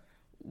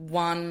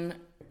 won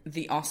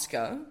the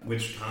Oscar.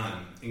 Which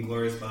time?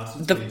 Inglourious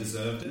Basterds? When he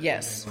deserved it?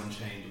 Yes.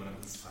 Unchained when it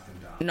was fucking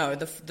dumb. No,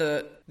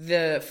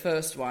 the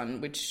first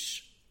one,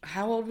 which...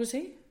 How old was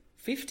he?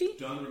 50?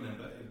 Don't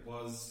remember. It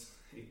was...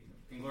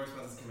 Inglourious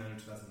Basterds came out in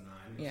 2009.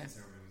 Yeah. The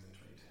ceremony was in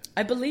 2010.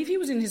 I believe he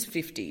was in his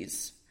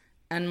 50s.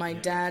 And my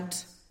dad...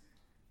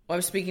 I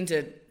was speaking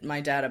to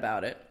my dad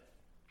about it.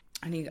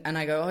 And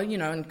I go,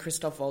 and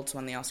Christoph Waltz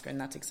won the Oscar, and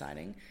that's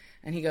exciting.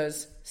 And he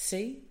goes,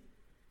 see?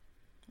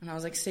 And I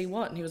was like, see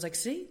what? And he was like,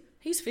 see?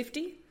 He's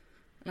 50.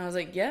 And I was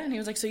like, yeah. And he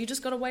was like, so you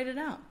just got to wait it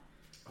out.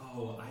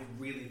 Oh, I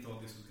really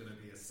thought this was going to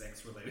be a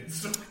sex-related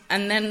story.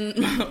 And then...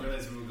 I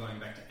realised we were going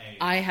back to age.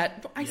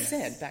 I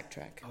said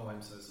backtrack. Oh,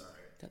 I'm so sorry.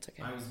 That's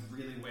okay. I was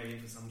really waiting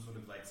for some sort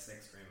of like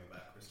sex dream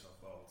about Christoph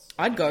Waltz.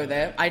 I'd go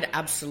there. I'd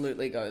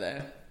absolutely go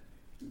there.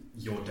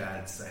 Your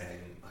dad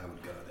saying I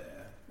would go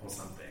there or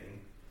something.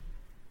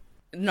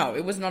 No,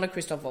 it was not a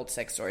Christoph Waltz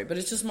sex story, but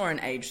it's just more an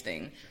age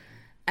thing.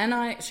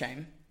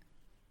 Shame.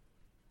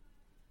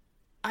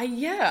 I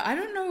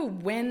don't know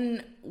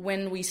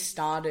when we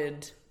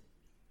started.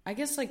 I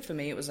guess like for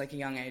me it was like a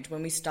young age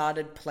when we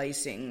started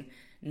placing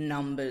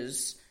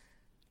numbers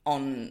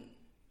on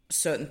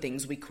certain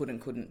things we could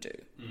and couldn't do.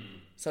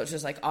 So it's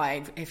just like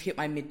I've hit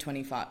my mid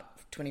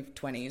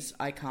 20s.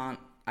 I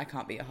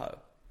can't be a hoe.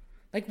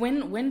 Like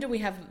when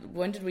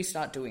did we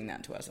start doing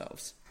that to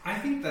ourselves? I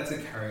think that's a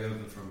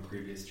carryover from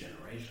previous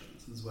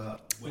generations as well.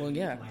 When,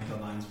 like the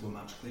lines were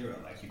much clearer.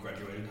 Like you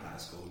graduated high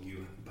school,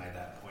 you by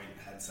that point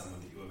had someone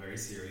that you were very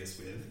serious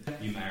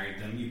with. You married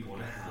them, you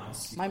bought a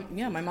house. My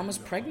mum was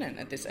pregnant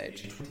at this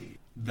age.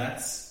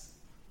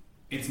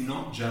 It's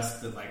not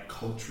just that like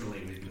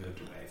culturally we've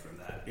moved away from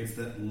that. It's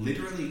that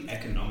literally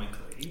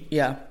economically,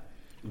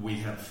 we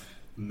have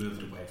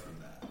moved away from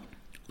that.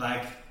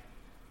 Like,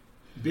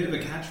 bit of a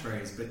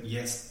catchphrase, but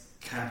yes,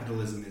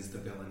 capitalism is the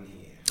villain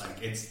here.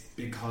 Like, it's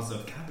because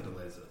of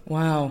capitalism.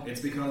 Wow.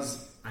 It's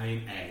because,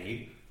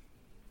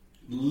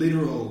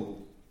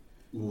 literal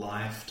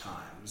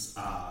lifetimes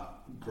are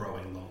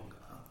growing longer.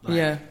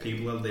 Like,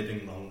 people are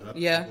living longer.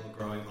 Yeah. People are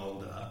growing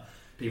older.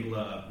 People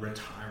are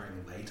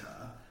retiring later.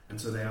 And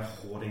so they are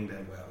hoarding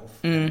their wealth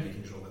and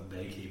making sure that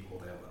they keep all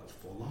their wealth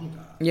for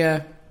longer.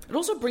 Yeah. It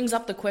also brings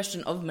up the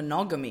question of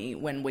monogamy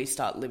when we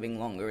start living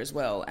longer as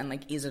well. And,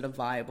 like, is it a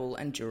viable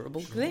and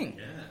durable thing?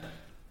 Yeah.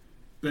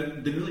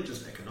 But literally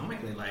just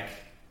economically, like,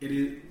 it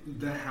is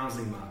the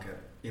housing market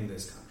in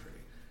this country.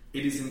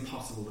 It is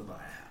impossible to buy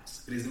a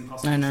house. It is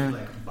impossible to,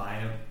 like, buy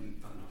a...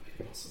 not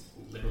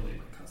impossible. Literally,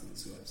 my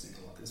cousins who I've seen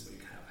a lot this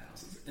week have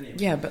houses. Anyway.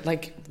 Yeah, but,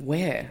 like,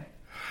 where?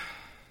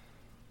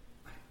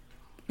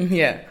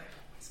 Yeah.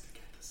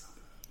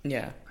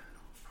 Yeah.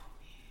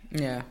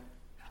 Yeah.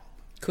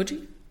 Could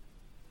you?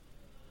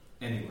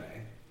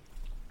 Anyway,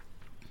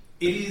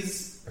 it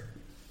is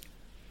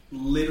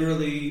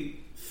literally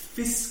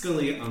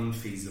fiscally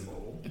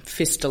unfeasible.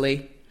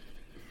 Fistily.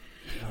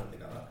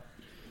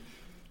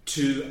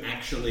 To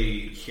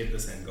actually hit the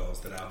same goals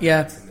that our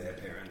parents and their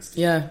parents did.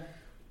 Yeah.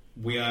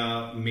 We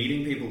are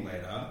meeting people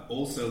later.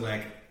 Also,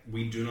 like,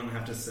 we do not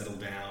have to settle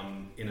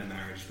down in a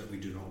marriage that we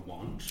do not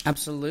want.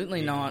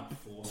 Absolutely not.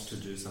 We're forced to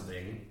do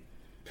something,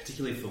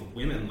 particularly for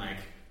women. Like,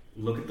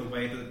 look at the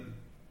way that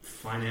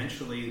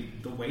financially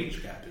the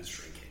wage gap is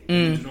shrinking.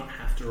 You do not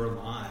have to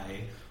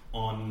rely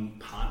on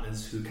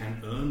partners who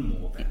can earn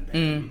more than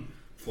them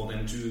for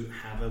them to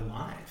have a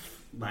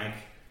life. Like,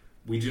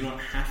 we do not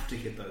have to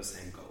hit those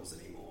same goals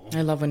anymore.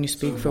 I love when you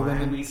speak for women.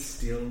 Why are we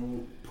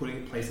still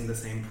placing the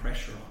same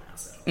pressure on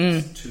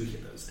ourselves to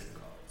hit those same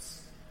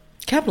goals?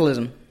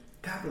 Capitalism.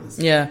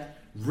 Yeah.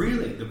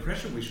 Really, the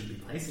pressure we should be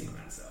placing on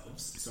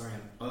ourselves, sorry,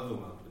 I'm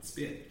overwhelmed with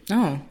spit,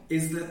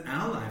 is that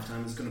our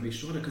lifetime is going to be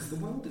shorter because the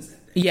world is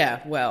ending.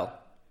 Yeah, well.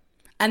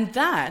 And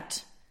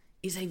that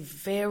is a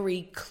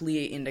very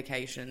clear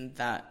indication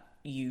that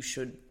you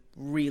should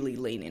really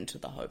lean into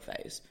the hope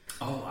phase.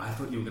 Oh, I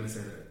thought you were going to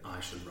say that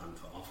I should run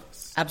for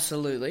office.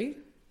 Absolutely.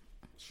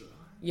 Should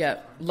I?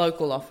 Yeah,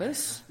 local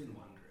office. I've been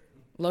wondering.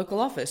 Local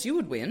office, you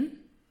would win.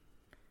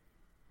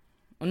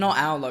 Well, not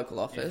our local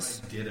office.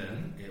 If I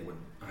didn't,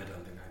 I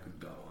don't think I could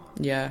go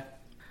on. Yeah.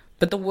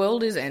 But the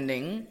world is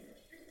ending.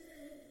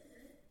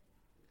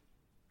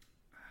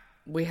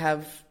 We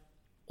have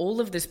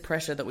all of this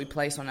pressure that we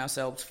place on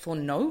ourselves for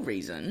no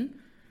reason.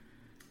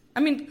 I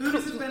mean... Who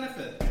does it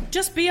benefit?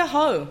 Just be a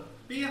hoe.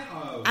 Be a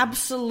hoe.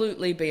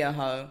 Absolutely be a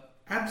hoe.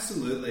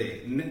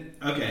 Absolutely.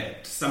 Okay,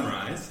 to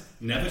summarise,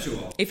 never too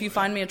old. If you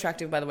find me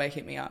attractive, by the way,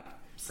 hit me up.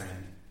 Same.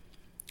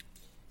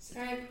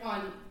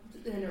 I'm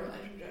in a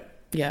relationship.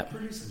 Yeah.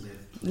 Producer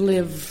Liv.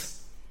 Live.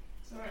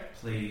 Sorry.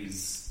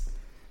 Please.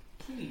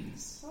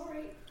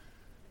 Sorry.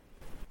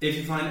 If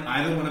you find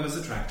either one of us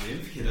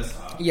attractive, hit us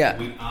up. Yeah.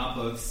 We are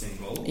both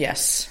single.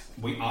 Yes.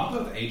 We are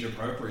both age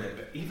appropriate,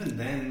 but even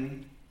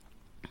then,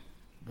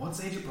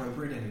 what's age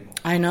appropriate anymore?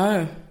 I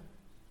know.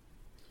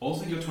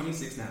 Also, you're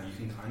 26 now.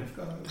 You can kind of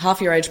go.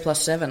 Half your age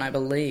plus 7, I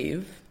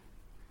believe,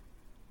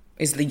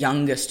 is the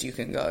youngest you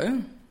can go. Do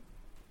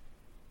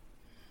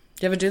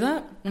you ever do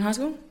that in high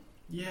school?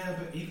 Yeah,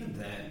 but even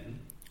then...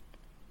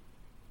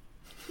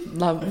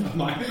 Love.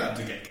 Am I about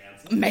to get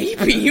cancelled?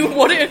 Maybe.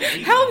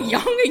 How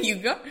young are you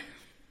going?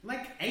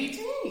 Like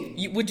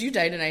 18. Would you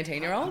date an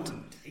 18-year-old? I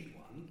wouldn't date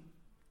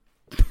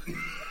one.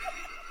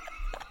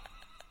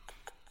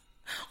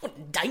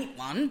 What, date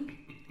one?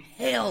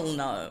 Hell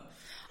no.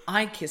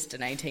 I kissed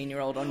an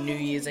 18-year-old on New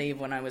Year's Eve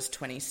when I was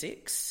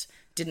 26.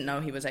 Didn't know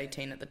he was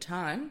 18 at the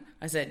time.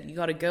 I said, "You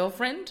got a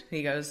girlfriend?"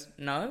 He goes,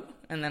 "No."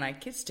 And then I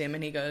kissed him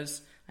and he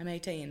goes, "I'm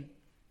 18.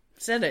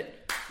 Said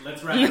it.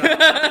 Let's wrap it up.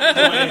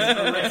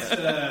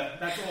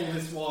 That's all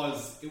this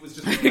was. It was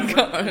just a get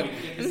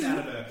this out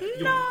of her.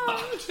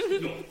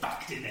 You're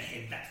fucked in the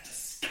head. That's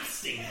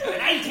disgusting. An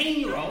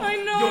 18-year-old. I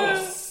know.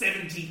 You're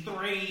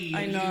 73.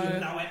 I know. You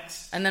know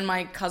it. And then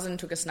my cousin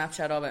took a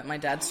Snapchat of it. My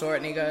dad saw it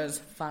and he goes,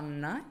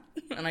 "Fun night?"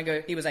 And I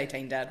go, "He was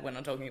 18, Dad. We're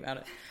not talking about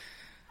it."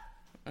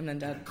 And then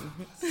Dad...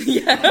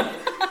 Yeah.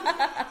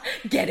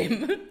 Get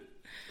him.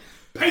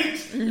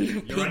 Pete!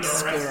 You're under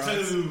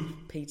arrest too.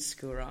 Pete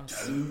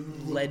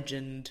Skouras.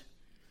 Legend.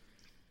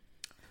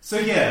 So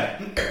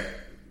yeah,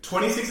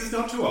 26 is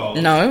not too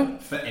old. No.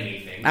 For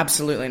anything.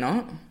 Absolutely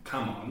not.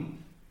 Come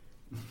on.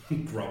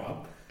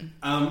 Grow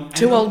up.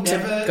 Too old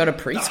to go to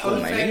preschool,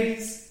 the maybe.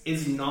 phase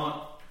is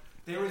not...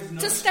 There is no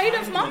It's a state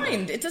of time mind.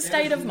 limit. It's a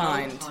state of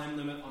mind. There is no time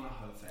limit on a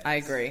hoe phase. I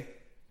agree.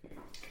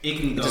 It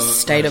can go It's a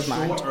state as of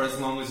mind. short or as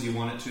long as you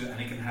want it to,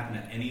 and it can happen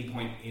at any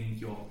point in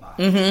your life.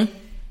 Mm-hmm.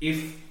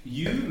 If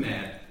you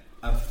met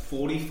a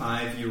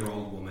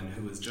 45-year-old woman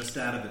who was just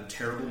out of a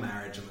terrible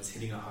marriage and was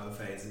hitting a hoe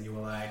phase, and you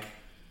were like,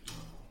 oh,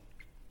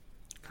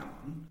 come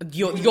on.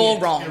 You're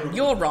wrong.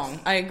 You're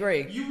wrong. I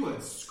agree. You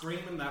would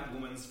scream in that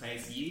woman's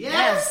face,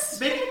 yes,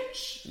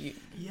 bitch!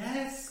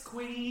 Yes,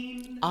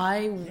 queen!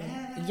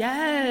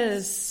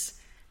 Yes.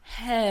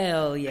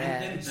 Hell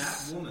yes. And then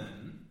that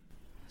woman...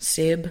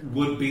 Sib.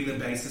 would be the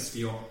basis for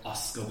your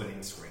Oscar-winning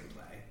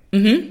screenplay.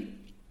 Mm-hmm.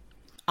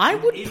 I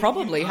would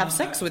probably have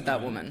sex with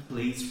that woman.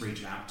 Please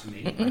reach out to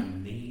me. I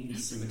need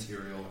some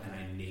material and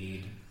I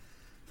need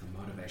the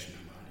motivation to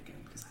write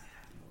again because I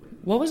haven't written.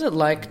 What was it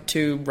like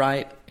to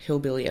write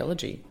Hillbilly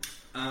Elegy?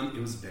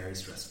 It was very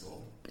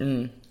stressful.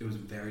 Mm. It was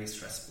very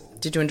stressful.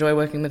 Did you enjoy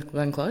working with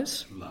Glenn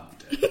Close?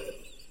 Loved it.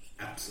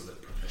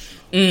 Absolute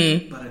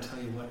professional. But I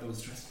tell you what, it was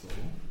stressful.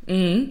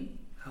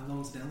 How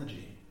long's the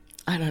elegy?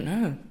 I don't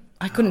know.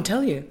 I couldn't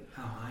tell you.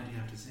 How high do you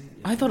have to sing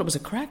it? I thought it was a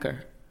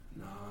cracker.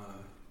 No.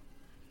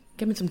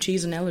 Give me some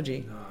cheese and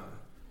elegy. No.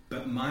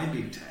 But my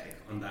big take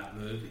on that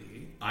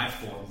movie, I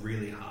fought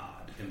really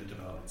hard in the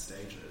development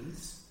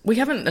stages. We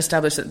haven't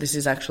established that this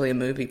is actually a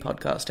movie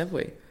podcast, have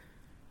we?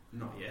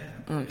 Not yet.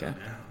 Okay. Not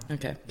now.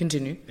 Okay,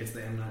 continue. It's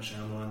the M. Night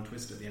Shyamalan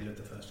twist at the end of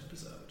the first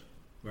episode.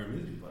 We're a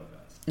movie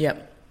podcast.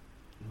 Yep.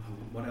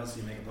 What else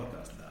do you make a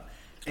podcast about?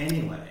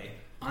 Anyway,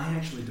 I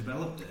actually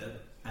developed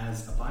it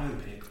as a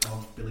biopic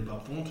of Billy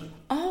Bob Thornton.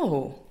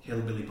 Oh.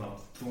 Hillbilly Bob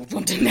Thornton.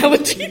 Thornton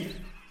Elegy.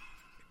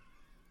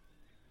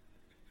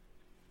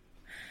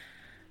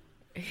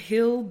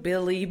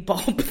 Hillbilly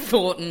Bob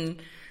Thornton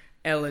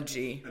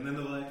Elegy. And then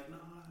they're like,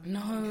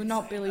 no,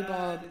 not Billy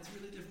Bob. It's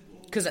really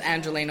difficult. Because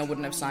Angelina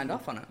wouldn't have signed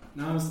off on it.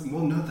 No,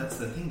 that's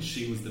the thing.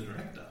 She was the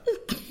director.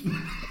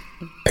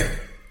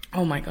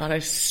 Oh my god, I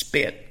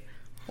spit.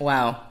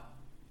 Wow.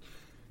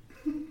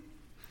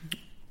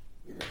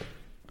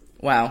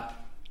 Wow.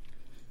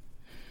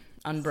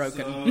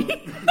 Unbroken. So,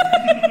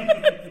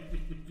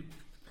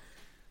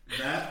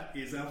 that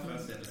is our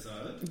first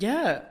episode.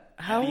 Yeah.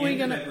 How are we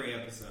going to... every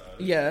episode,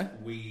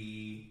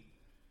 we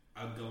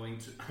are going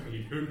to... I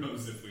mean, who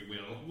knows if we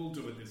will. We'll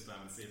do it this time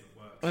and see if it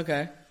works.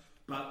 Okay.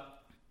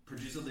 But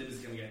producer Liv is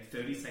going to get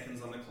 30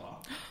 seconds on the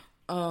clock.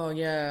 Oh,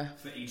 yeah.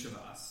 For each of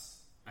us.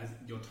 As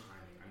your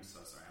timing. I'm so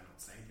sorry. I'm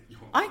not saying that you're...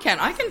 I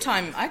can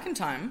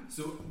time.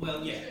 So,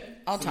 well, yeah.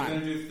 I'll time. We're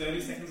going to do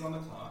 30 seconds on the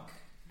clock.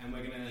 And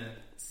we're going to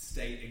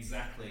state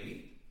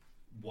exactly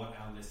what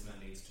our listener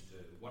needs to do.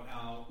 What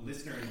our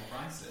listener in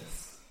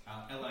crisis,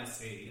 our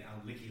LIC,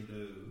 our Licky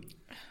Lou,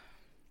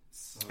 that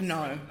just came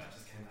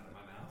out of my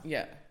mouth.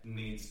 Yeah,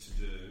 needs to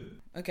do.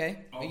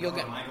 Okay, am I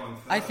going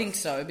first? I think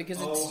so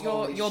because it's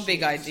your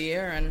big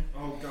idea, and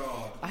oh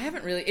god, I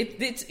haven't really.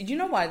 It's you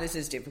know why this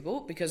is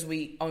difficult because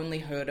we only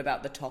heard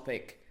about the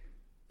topic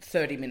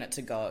 30 minutes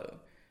ago,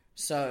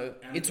 so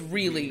and it's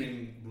really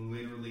we've been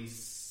literally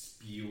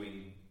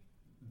spewing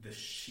the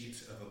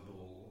shit of a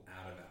bull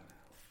out of our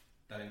mouth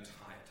that entire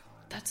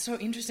time. That's so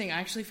interesting. I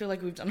actually feel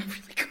like we've done a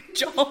really good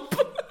job.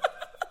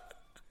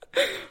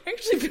 I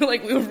actually feel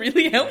like we were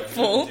really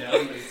helpful.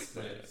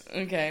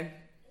 Okay.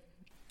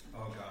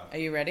 Oh, God. Are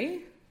you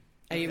ready?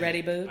 Are you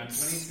ready, boobs? I'm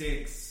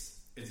 26.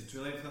 Is it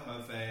too late for the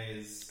hoe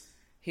phase?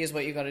 Here's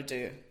what you got to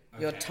do.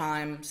 Okay. Your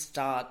time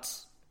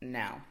starts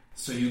now.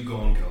 So you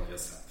Gone Girl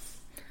yourself.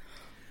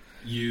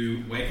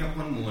 You wake up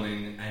one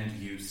morning and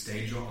you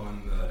stage your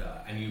own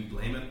murder and you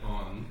blame it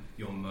on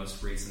your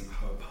most recent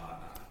hoe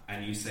partner.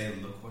 And you say,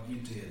 look what you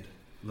did.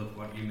 Look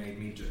what you made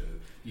me do.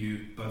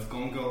 You both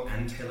Gone Girl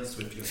and Taylor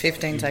Swift yourself.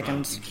 15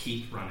 seconds. You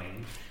keep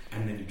running,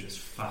 and then you just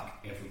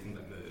fuck everything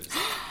that moves.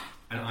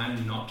 And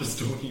I'm not just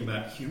talking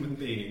about human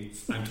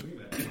beings. I'm talking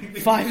about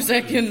anything. 5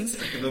 seconds.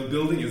 If the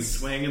building is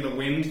swaying in the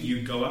wind,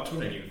 you go up to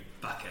it and you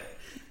fuck it,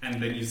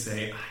 and then you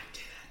say, "I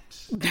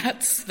did it."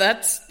 That's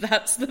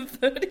the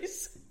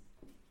 30s.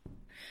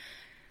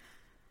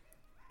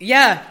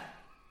 Yeah.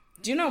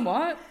 Do you know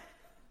what?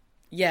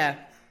 Yeah.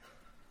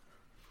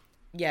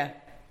 Yeah.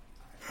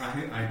 I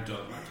don't like to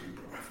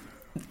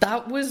improv.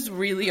 That was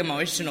really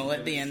emotional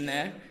at the end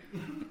there.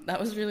 That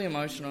was really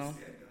emotional.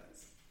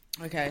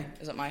 Okay,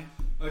 is it my...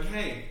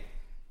 Okay.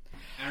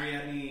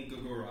 Ariadne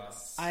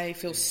Guguras. I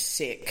feel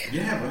sick.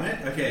 Yeah,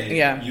 right? Okay.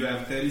 Yeah. You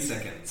have 30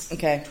 seconds.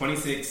 Okay.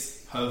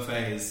 26, hoe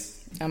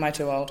phase. Am I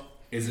too old?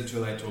 Is it too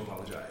late to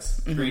apologise?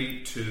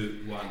 3,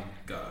 2, 1,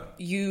 go.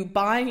 You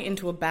buy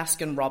into a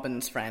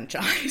Baskin-Robbins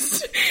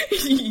franchise.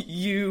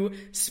 You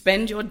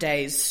spend your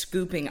days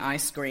scooping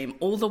ice cream.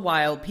 All the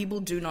while, people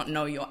do not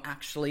know you're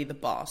actually the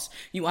boss.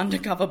 You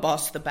undercover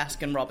boss the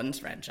Baskin-Robbins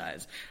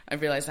franchise. I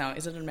realise now,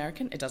 is it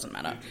American? It doesn't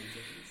matter.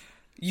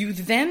 You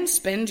then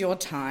spend your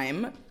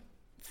time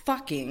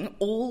fucking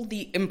all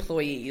the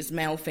employees,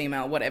 male,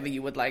 female, whatever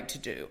you would like to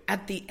do.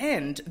 At the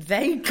end,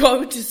 they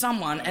go to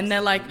someone and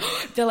they're like,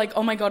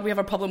 oh my God, we have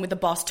a problem with the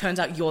boss. Turns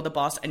out you're the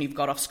boss and you've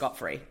got off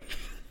scot-free.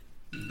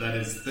 That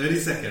is 30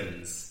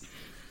 seconds.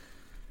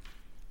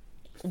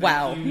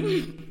 Wow. Thank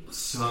you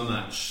so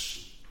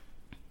much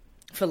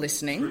for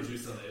listening.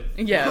 Producer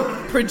Liv.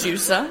 Yeah,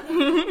 producer.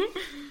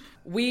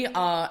 We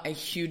are a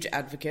huge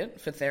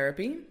advocate for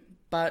therapy,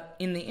 but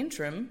in the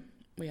interim,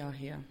 we are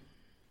here.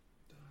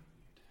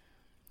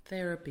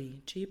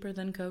 Therapy, cheaper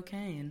than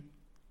cocaine.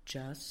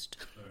 Just.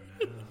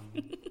 Oh,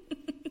 no.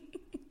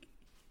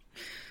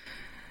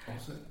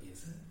 Also,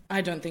 is it? I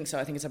don't think so.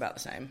 I think it's about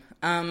the same.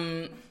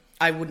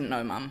 I wouldn't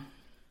know, Mum.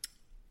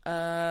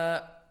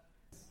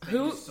 Thank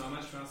you so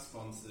much for our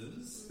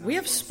sponsors. We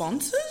have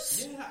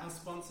sponsors? Yeah, our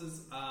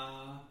sponsors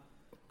are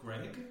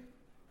Greg.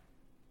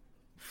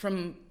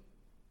 From...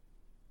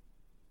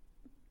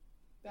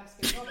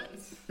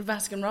 Baskin-Robbins.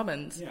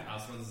 Baskin-Robbins. Yeah, our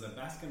sponsors are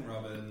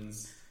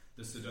Baskin-Robbins,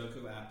 the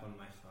Sudoku app on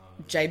my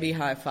phone. JB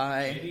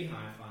Hi-Fi. JB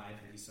Hi-Fi,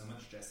 thank you so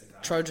much, Jessica.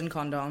 Trojan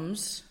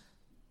Condoms.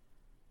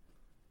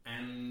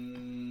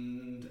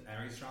 And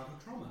Aries Childhood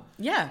Trauma.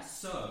 Yeah.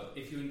 So,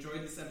 if you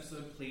enjoyed this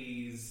episode,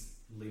 please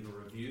leave a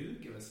review,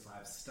 give us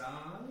 5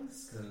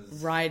 stars.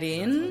 Write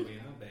in. That's what we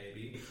are,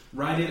 baby.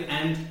 Write in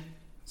and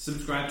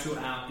subscribe to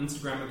our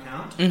Instagram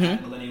account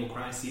at Millennial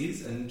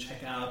Crises and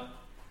check out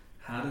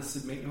how to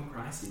submit your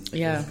crises.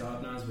 Because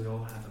God knows we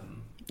all have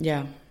them.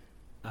 Yeah.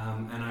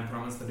 And I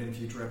promise that in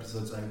future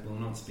episodes I will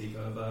not speak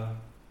over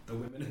the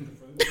women in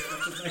the room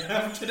as much as I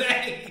have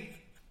today.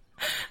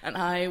 And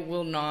I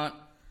will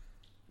not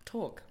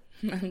talk.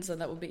 And so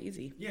that will be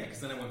easy. Yeah,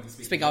 because then I won't be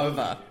speaking over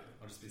you.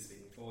 I'll just be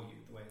speaking for you,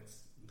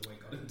 the way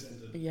God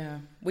intended. Yeah.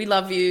 We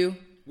love you.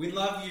 We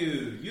love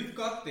you. You've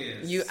got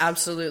this. You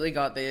absolutely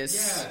got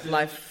this. Yeah.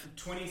 Life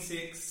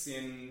 26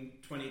 in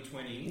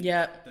 2020.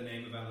 Yeah. The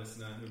name of our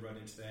listener who wrote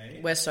in today.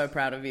 We're so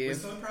proud of you. We're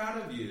so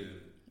proud of you.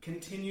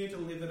 Continue to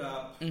live it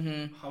up.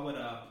 Hoe it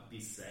up. Be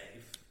safe.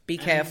 Be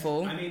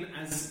careful. I mean,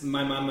 as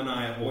my mum and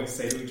I always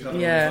say to each other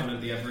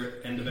at the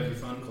end of every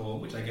phone call,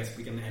 which I guess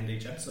we can end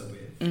each episode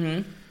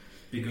with.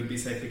 Be good, be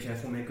safe, be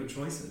careful, make good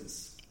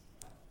choices.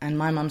 And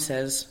my mum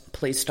says,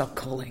 please stop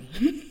calling.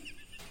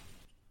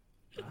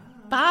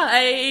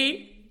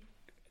 Bye.